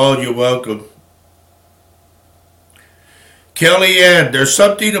 Trudy Hall, you're welcome. Kellyanne, there's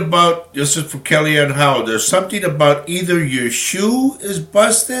something about, this is for Kellyanne Howell, there's something about either your shoe is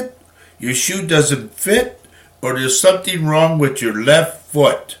busted, your shoe doesn't fit, or there's something wrong with your left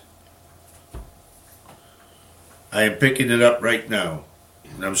foot. I am picking it up right now.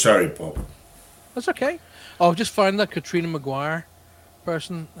 And I'm sorry, Paul. That's okay. I'll just find that Katrina McGuire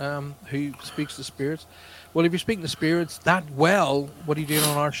person who speaks to spirits. Well, if you're speaking to spirits that well, what are you doing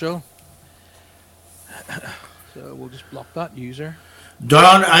on our show? So we'll just block that user.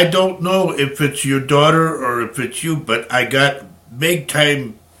 Don, I don't know if it's your daughter or if it's you, but I got big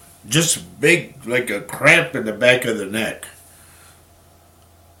time, just big, like a cramp in the back of the neck.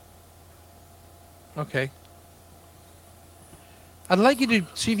 Okay. I'd like you to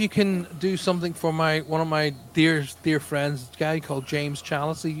see if you can do something for one of my dear friends, a guy called James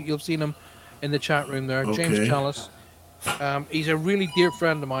Chalice. You'll have seen him in the chat room there. Okay. James Chalice. He's a really dear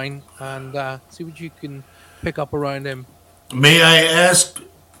friend of mine, and see what you can pick up around him. May I ask,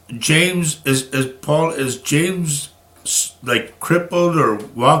 James, is James like crippled or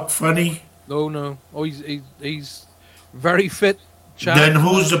walk funny? No. Oh, he's very fit. Then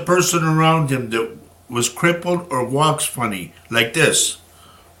who's the person around him that was crippled or walks funny like this?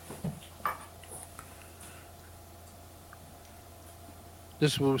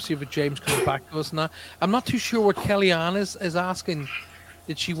 We'll see if James comes back to us now. I'm not too sure what Kellyanne is asking.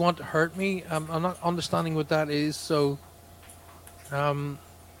 Did she want to hurt me? I'm not understanding what that is. So,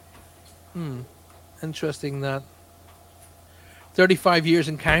 interesting that 35 years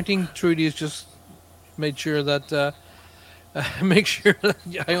and counting. Trudy has just made sure that I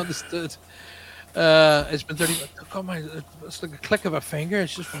understood. It's been 30. Oh my! It's like a click of a finger.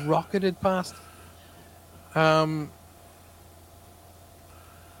 It's just rocketed past.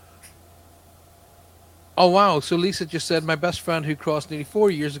 Oh wow! So Lisa just said my best friend who crossed nearly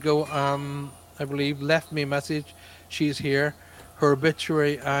 4 years ago, I believe, left me a message. she is here. Her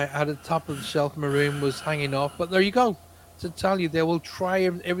obituary at the top of the shelf in my room was hanging off. But there you go. To tell you, they will try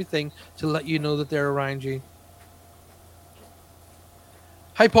everything to let you know that they're around you.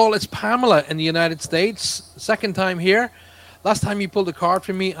 Hi, Paul. It's Pamela in the United States. Second time here. Last time you pulled a card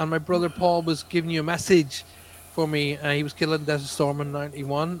for me, and my brother Paul was giving you a message for me. He was killed in Desert Storm in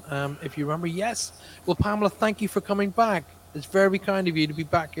 '91. If you remember, yes. Well, Pamela, thank you for coming back. It's very kind of you to be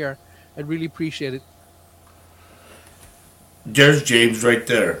back here. I really appreciate it. There's James right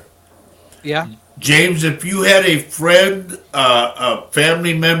there. Yeah. James, if you had a friend, a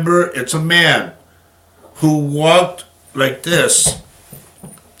family member, it's a man who walked like this.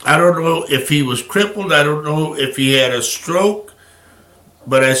 I don't know if he was crippled. I don't know if he had a stroke.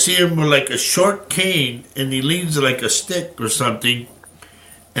 But I see him with like a short cane and he leans like a stick or something.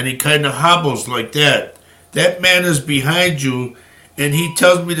 And he kind of hobbles like that. That man is behind you. And he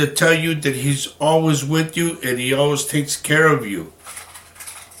tells me to tell you that he's always with you and he always takes care of you.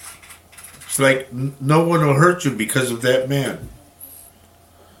 It's like no one will hurt you because of that man.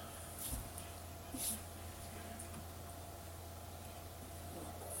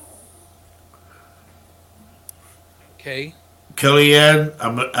 Okay. Kellyanne,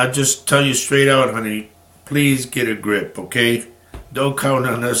 I just tell you straight out, honey, please get a grip, okay? Don't count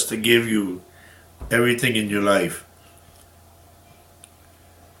on us to give you everything in your life.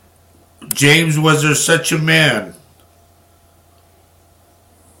 James, was there such a man?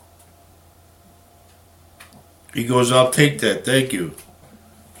 He goes, I'll take that, thank you.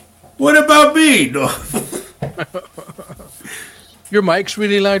 What about me? No. Your mic's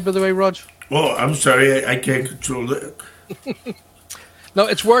really loud, by the way, Rog. Oh, I'm sorry, I can't control it. No,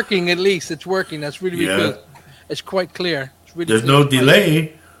 it's working at least. It's working. That's really, really Yeah. good. It's quite clear. It's really There's clear. no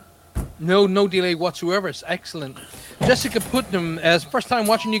delay. No delay whatsoever. It's excellent. Jessica Putnam, as first time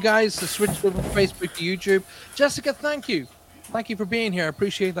watching you guys, to switch over from Facebook to YouTube. Jessica, thank you. Thank you for being here. I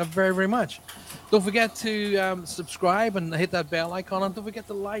appreciate that very, very much. Don't forget to subscribe and hit that bell icon. And don't forget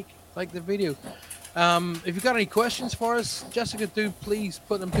to like the video. If you've got any questions for us, Jessica, do please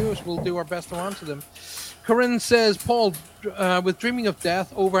put them to us. We'll do our best to answer them. Corinne says, Paul, with dreaming of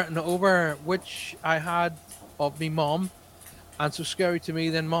death over and over, which I had of me mom, and so scary to me,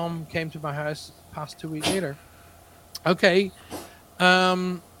 then mom came to my house past 2 weeks later. Okay.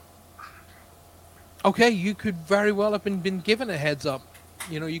 Okay, you could very well have been given a heads up.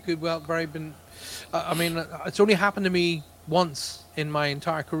 You know, you could well very been. I mean, it's only happened to me once in my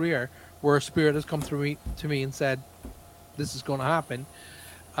entire career where a spirit has come through to me and said, "This is going to happen."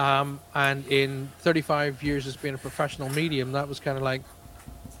 And in 35 years as being a professional medium, that was kind of like,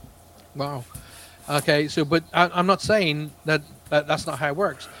 wow. Okay, so but I'm not saying that's not how it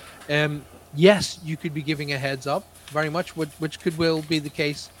works. Yes, you could be giving a heads up, very much, which could well be the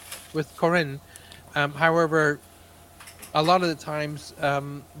case with Corinne. However, a lot of the times,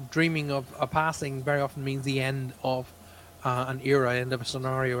 dreaming of a passing very often means the end of an era, end of a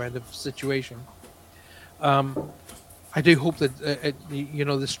scenario, end of a situation. I do hope that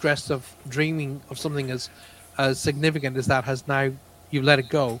the stress of dreaming of something as significant as that has now you let it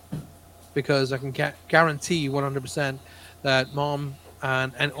go, because I can guarantee you 100% that mom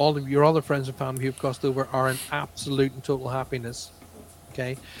and all of your other friends and family who've crossed over are in absolute and total happiness.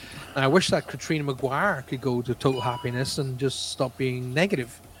 Okay, and I wish that Katrina Maguire could go to total happiness and just stop being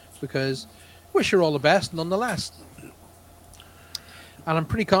negative, because I wish her all the best nonetheless. And I'm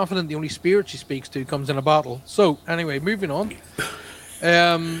pretty confident the only spirit she speaks to comes in a bottle. So anyway, moving on.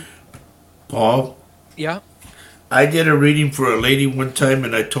 Paul? Yeah. I did a reading for a lady one time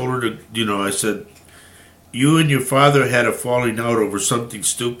and I told her to, I said, you and your father had a falling out over something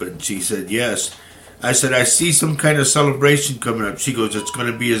stupid. She said, yes. I said, I see some kind of celebration coming up. She goes, it's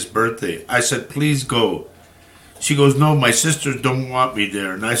going to be his birthday. I said, please go. She goes, no, my sisters don't want me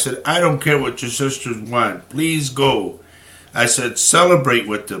there. And I said, I don't care what your sisters want. Please go. I said, celebrate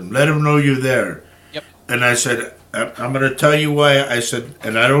with them. Let them know you're there. Yep. And I said, I'm going to tell you why. I said,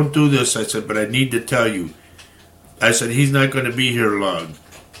 and I don't do this. I said, but I need to tell you. I said, he's not going to be here long.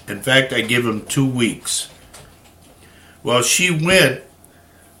 In fact, I give him 2 weeks. Well, she went.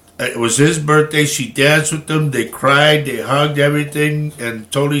 It was his birthday. She danced with them. They cried. They hugged everything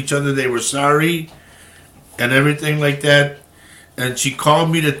and told each other they were sorry and everything like that. And she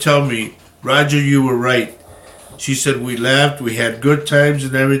called me to tell me, Roger, you were right. She said, we laughed. We had good times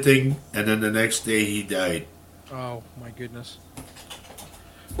and everything. And then the next day he died. Oh, my goodness.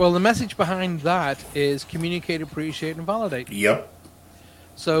 Well, the message behind that is communicate, appreciate, and validate. Yep.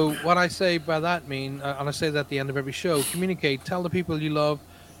 So what I say by that and I say that at the end of every show, communicate, tell the people you love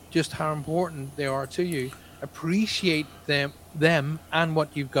just how important they are to you. appreciate them and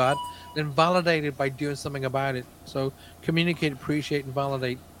what you've got, then validate it by doing something about it. So communicate, appreciate, and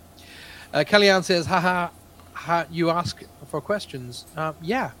validate. Kellyanne says, you ask for questions.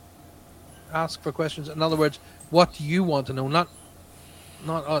 Yeah, ask for questions. In other words, what do you want to know? Not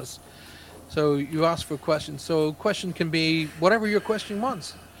us. So you ask for questions. So question can be whatever your question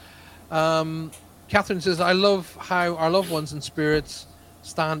wants. Catherine says, I love how our loved ones and spirits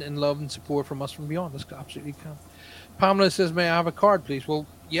stand in love and support from us from beyond. That's absolutely can. Pamela says, may I have a card, please? Well,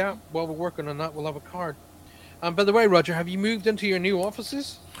 yeah, while we're working on that, we'll have a card. By the way, Roger, have you moved into your new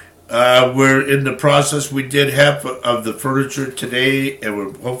offices? We're in the process. We did half of the furniture today, and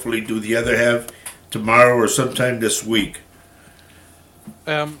we'll hopefully do the other half tomorrow or sometime this week.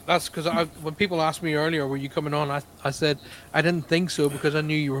 That's because when people asked me earlier, were you coming on? I said I didn't think so because I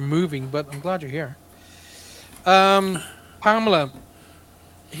knew you were moving, but I'm glad you're here. Pamela,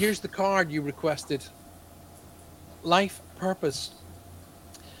 here's the card you requested. Life purpose.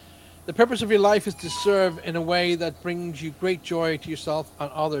 The purpose of your life is to serve in a way that brings you great joy to yourself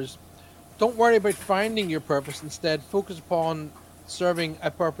and others. Don't worry about finding your purpose. Instead, focus upon serving a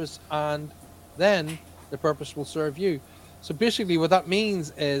purpose, and then the purpose will serve you. So basically what that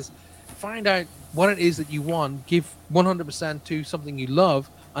means is find out what it is that you want, give 100% to something you love,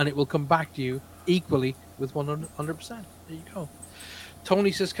 and it will come back to you equally with 100%. There you go.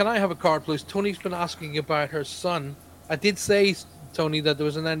 Tony says, can I have a card, please? Tony's been asking about her son. I did say, Tony, that there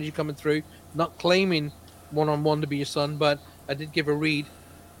was an energy coming through, not claiming one-on-one to be your son, but I did give a read.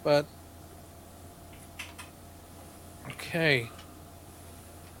 But, okay.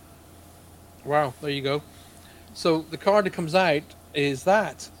 Wow, there you go. So the card that comes out is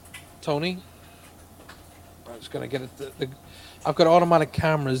that, Tony. I'm just going to get it. I've got automatic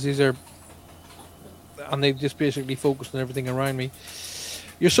cameras. These are, and they've just basically focused on everything around me.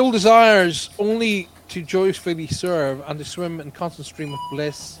 Your soul desires only to joyfully serve and to swim in constant stream of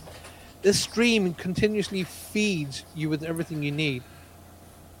bliss. This stream continuously feeds you with everything you need.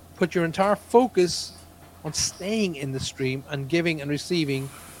 Put your entire focus on staying in the stream and giving and receiving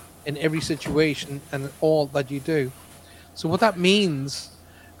in every situation and all that you do. So what that means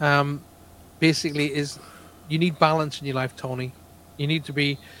basically is you need balance in your life, Tony. You need to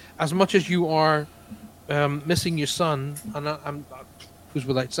be, as much as you are missing your son, and who's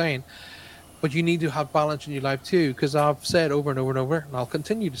without saying, but you need to have balance in your life too, because I've said over and over and over, and I'll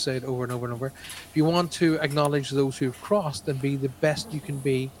continue to say it over and over and over, if you want to acknowledge those who've crossed and be the best you can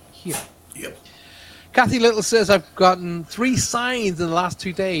be here. Yep. Kathy Little says, I've gotten 3 signs in the last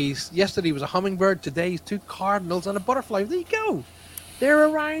 2 days. Yesterday was a hummingbird, today's 2 cardinals and a butterfly. There you go. They're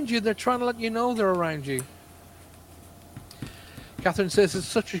around you. They're trying to let you know they're around you. Catherine says, it's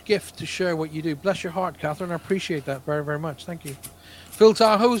such a gift to share what you do. Bless your heart, Catherine. I appreciate that very, very much. Thank you. Phil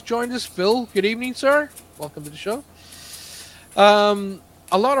Tahoe's joined us. Phil, good evening, sir. Welcome to the show.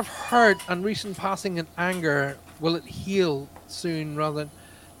 A lot of hurt and recent passing and anger. Will it heal soon rather than...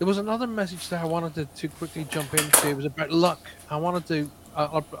 There was another message that I wanted to quickly jump into. It was about luck. I wanted to...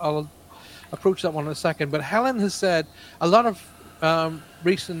 I'll approach that one in a second. But Helen has said a lot of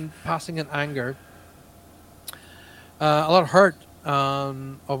recent passing and anger, a lot of hurt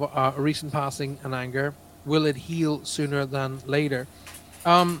of a recent passing and anger. Will it heal sooner than later?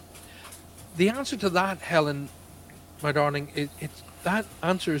 The answer to that, Helen, my darling, that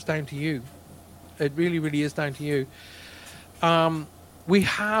answer is down to you. It really, really is down to you. We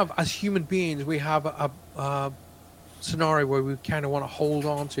have, as human beings, we have a scenario where we kind of want to hold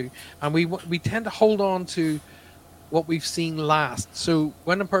on to, and we tend to hold on to what we've seen last. So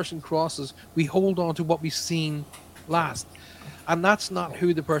when a person crosses, we hold on to what we've seen last, and that's not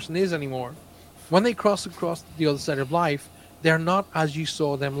who the person is anymore. When they cross across the other side of life, they're not as you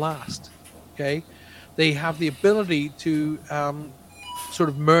saw them last. Okay, they have the ability to sort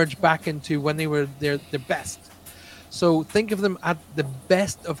of merge back into when they were their best. So think of them at the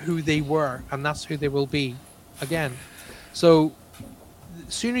best of who they were, and that's who they will be again. So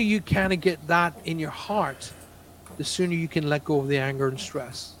the sooner you kind of get that in your heart, the sooner you can let go of the anger and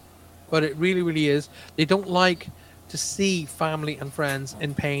stress. But it really, really is. They don't like to see family and friends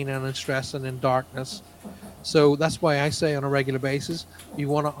in pain and in stress and in darkness. So that's why I say on a regular basis, you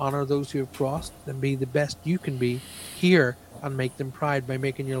want to honor those who have crossed and be the best you can be here and make them proud by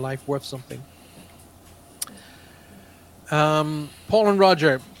making your life worth something. Paul and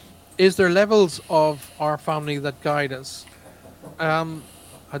Roger, is there levels of our family that guide us?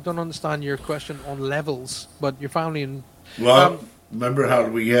 I don't understand your question on levels, but your family and... Well, remember how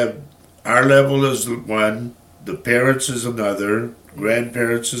we have our level is one, the parents is another,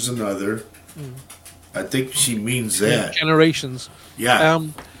 grandparents is another. I think she means that. Generations. Yeah.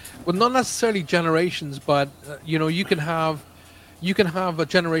 well, not necessarily generations, but you can have a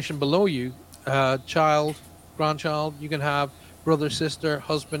generation below you, child, grandchild. You can have brother, sister,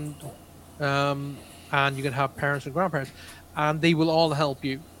 husband, and you can have parents and grandparents, and they will all help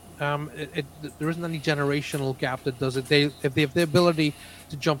you. There isn't any generational gap that does it. If they have the ability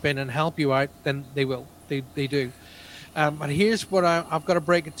to jump in and help you out, then they will. They do. And here's what I've got to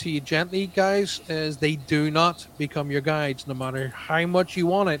break it to you gently, guys: is they do not become your guides, no matter how much you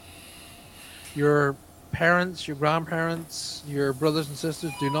want it. Your parents, your grandparents, your brothers and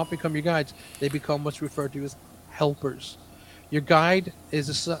sisters do not become your guides. They become what's referred to as helpers. Your guide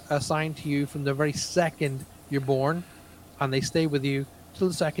is assigned to you from the very second you're born, and they stay with you till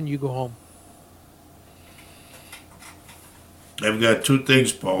the second you go home. I've got two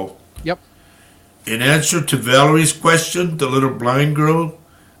things, Paul. Yep. In answer to Valerie's question, the little blind girl,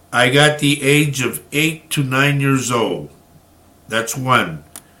 I got the age of 8 to 9 years old. That's one.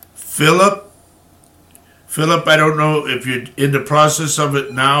 Philip, I don't know if you're in the process of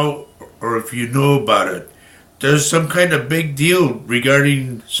it now or if you know about it. There's some kind of big deal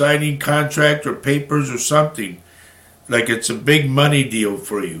regarding signing contract or papers or something. Like it's a big money deal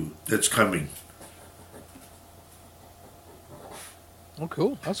for you that's coming. Oh,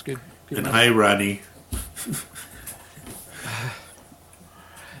 cool. That's good. And hi, Ronnie.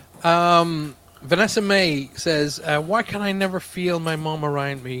 Vanessa May says, why can I never feel my mom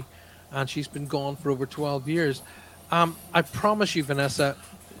around me? And she's been gone for over 12 years. I promise you, Vanessa,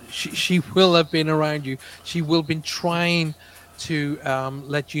 she will have been around you. She will have been trying to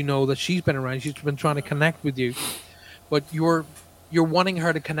let you know that she's been around. She's been trying to connect with you. But you're wanting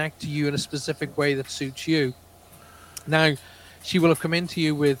her to connect to you in a specific way that suits you. Now, she will have come into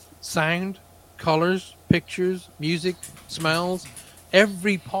you with sound, colors, pictures, music, smells,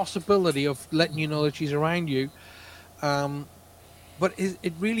 every possibility of letting you know that she's around you. But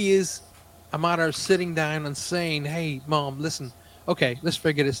it really is a matter of sitting down and saying, hey, Mom, listen, okay, let's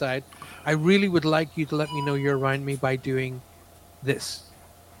figure this out. I really would like you to let me know you're around me by doing this.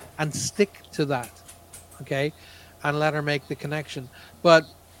 And stick to that, okay? And let her make the connection. But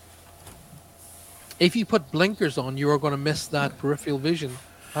if you put blinkers on, you are going to miss that peripheral vision.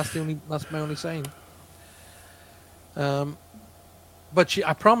 That's my only saying. But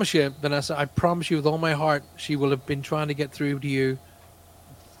I promise you, Vanessa, I promise you with all my heart, she will have been trying to get through to you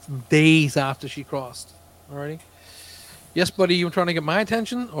days after she crossed. Alrighty? Yes, buddy, you were trying to get my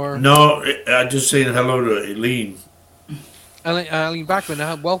attention? Or no, I'm just saying hello to Eileen. Eileen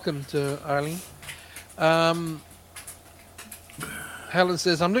Backman, welcome to Eileen. Helen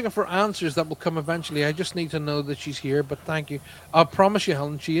says, I'm looking for answers that will come eventually. I just need to know that she's here, but thank you. I promise you,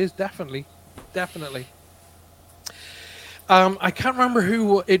 Helen, she is definitely. I can't remember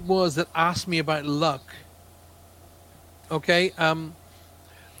who it was that asked me about luck. Okay,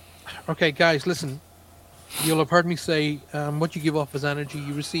 okay, guys, listen. You'll have heard me say, what you give off as energy,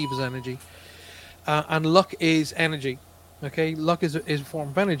 you receive as energy. And luck is energy. Okay, luck is a form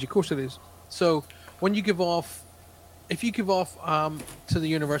of energy. Of course it is. So when you give off, if you give off to the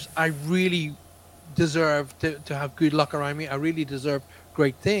universe, I really deserve to have good luck around me. I really deserve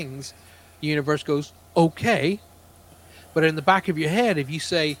great things. The universe goes, okay. But in the back of your head, if you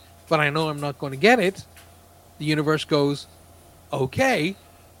say, but I know I'm not going to get it, the universe goes, okay.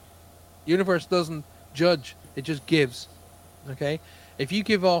 The universe doesn't judge. It just gives. Okay? If you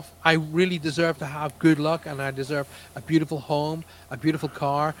give off, I really deserve to have good luck and I deserve a beautiful home, a beautiful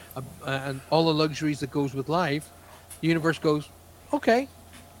car, and all the luxuries that goes with life, the universe goes, okay.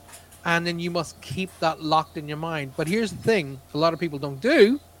 And then you must keep that locked in your mind. But here's the thing a lot of people don't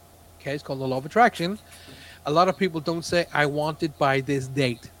do. Okay, it's called the law of attraction. A lot of people don't say, I want it by this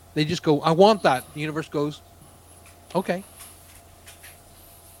date. They just go, I want that. The universe goes, okay.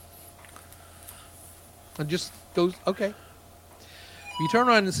 And just goes, okay. You turn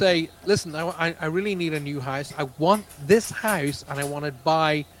around and say, listen, I really need a new house. I want this house and I want it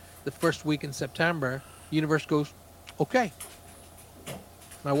by the first week in September. The universe goes, okay.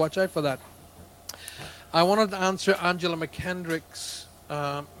 Now watch out for that. I wanted to answer Angela McKendrick's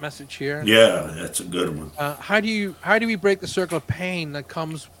message here. Yeah, that's a good one. How do we break the circle of pain that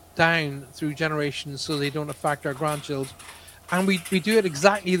comes down through generations so they don't affect our grandchildren? And we do it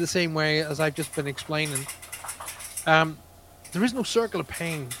exactly the same way as I've just been explaining. There is no circle of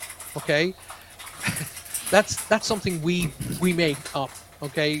pain, okay? that's something we make up,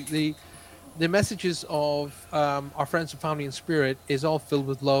 okay? The messages of our friends and family and spirit is all filled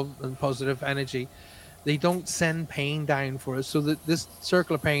with love and positive energy. They don't send pain down for us. So that this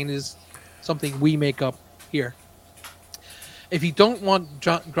circle of pain is something we make up here. If you don't want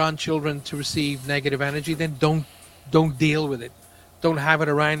grandchildren to receive negative energy, then don't deal with it. Don't have it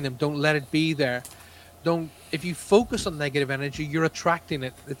around them. Don't let it be there. Don't. If you focus on negative energy, you're attracting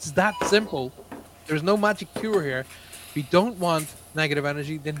it. It's that simple. There's no magic cure here. If you don't want negative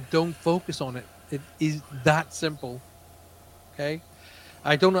energy, then don't focus on it. It is that simple. Okay.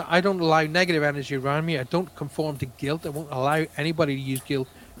 I don't allow negative energy around me. I don't conform to guilt. I won't allow anybody to use guilt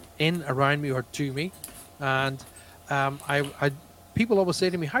in, around me, or to me. And I people always say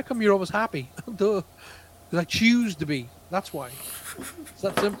to me, "How come you're always happy?" Because I choose to be. That's why. It's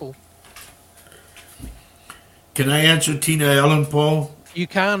that simple. Can I answer Tina Ellen, Paul? You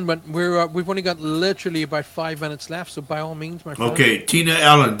can, but we've only got literally about 5 minutes left. So by all means, my friend. Okay, Tina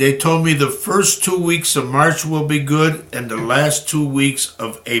Ellen. They told me the first 2 weeks of March will be good, and the last 2 weeks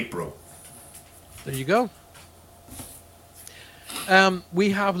of April. There you go.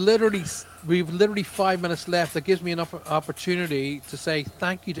 We've literally 5 minutes left. That gives me enough opportunity to say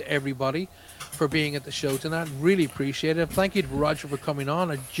thank you to everybody for being at the show tonight. Really appreciate it. Thank you to Roger for coming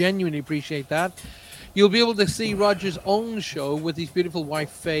on. I genuinely appreciate that. You'll be able to see Roger's own show with his beautiful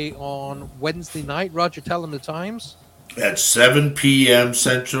wife Faye on Wednesday night. Roger, tell them the times. At 7 p.m.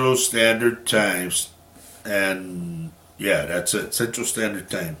 Central Standard Times. And yeah, that's it. Central Standard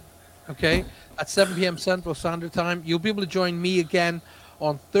Time. Okay. At 7 p.m. Central Standard Time. You'll be able to join me again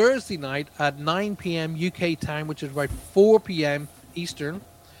on Thursday night at 9 p.m. UK time, which is about 4 p.m. Eastern.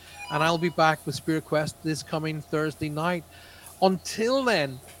 And I'll be back with Spirit Quest this coming Thursday night. Until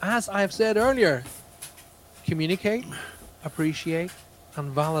then, as I've said earlier, communicate, appreciate,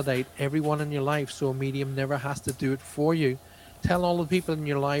 and validate everyone in your life so a medium never has to do it for you. Tell all the people in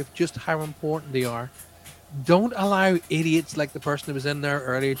your life just how important they are. Don't allow idiots like the person who was in there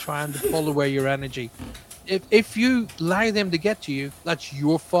earlier trying to pull away your energy. If you allow them to get to you, that's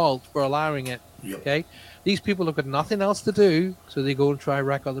your fault for allowing it. Yep. Okay? These people have got nothing else to do, so they go and try and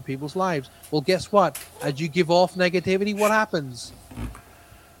wreck other people's lives. Well, guess what? As you give off negativity, what happens?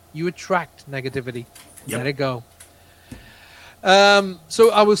 You attract negativity. Yep. Let it go.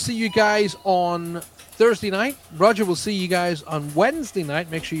 So I will see you guys on Thursday night. Roger will see you guys on Wednesday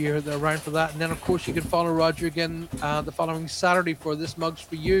night. Make sure you're around for that. And then, of course, you can follow Roger again the following Saturday for This Mug's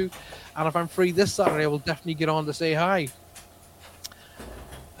For You. And if I'm free this Saturday, I will definitely get on to say hi.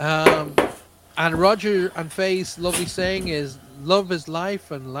 And Roger and Faye's lovely saying is, love is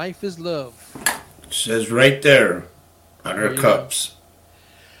life and life is love. It says right there on her cups.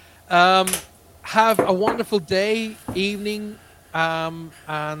 Have a wonderful day, evening, and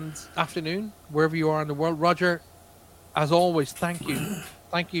afternoon, wherever you are in the world. Roger, as always, thank you.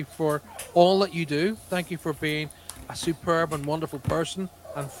 Thank you for all that you do. Thank you for being a superb and wonderful person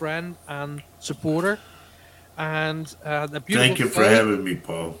and friend and supporter. And the beautiful Thank you for having me,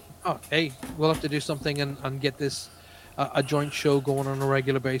 Paul. Oh, hey, we'll have to do something and get this a joint show going on a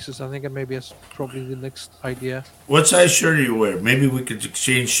regular basis. I think it maybe is probably the next idea. What size shirt do you wear? Maybe we could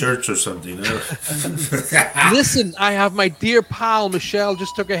exchange shirts or something. Listen, I have my dear pal Michelle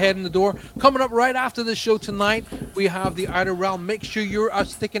just took her head in the door. Coming up right after the show tonight, we have the Outer Realm. Make sure you're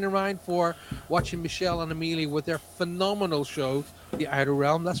sticking around for watching Michelle and Amelia with their phenomenal show, the Outer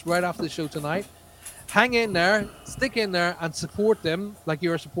Realm. That's right after the show tonight. Hang in there, stick in there, and support them like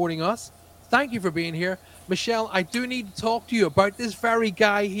you are supporting us. Thank you for being here. Michelle, I do need to talk to you about this very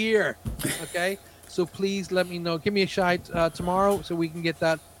guy here, okay? So please let me know. Give me a shout tomorrow so we can get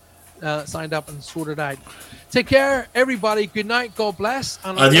that signed up and sorted out. Take care, everybody. Good night. God bless.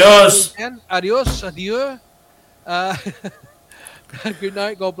 And adios. Adios. Adieu. Good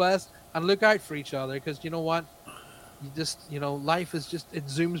night. God bless. And look out for each other because you know what? You just, life is just, it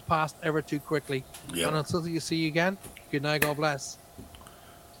zooms past ever too quickly. Yep. And until you see you again, good night. God bless.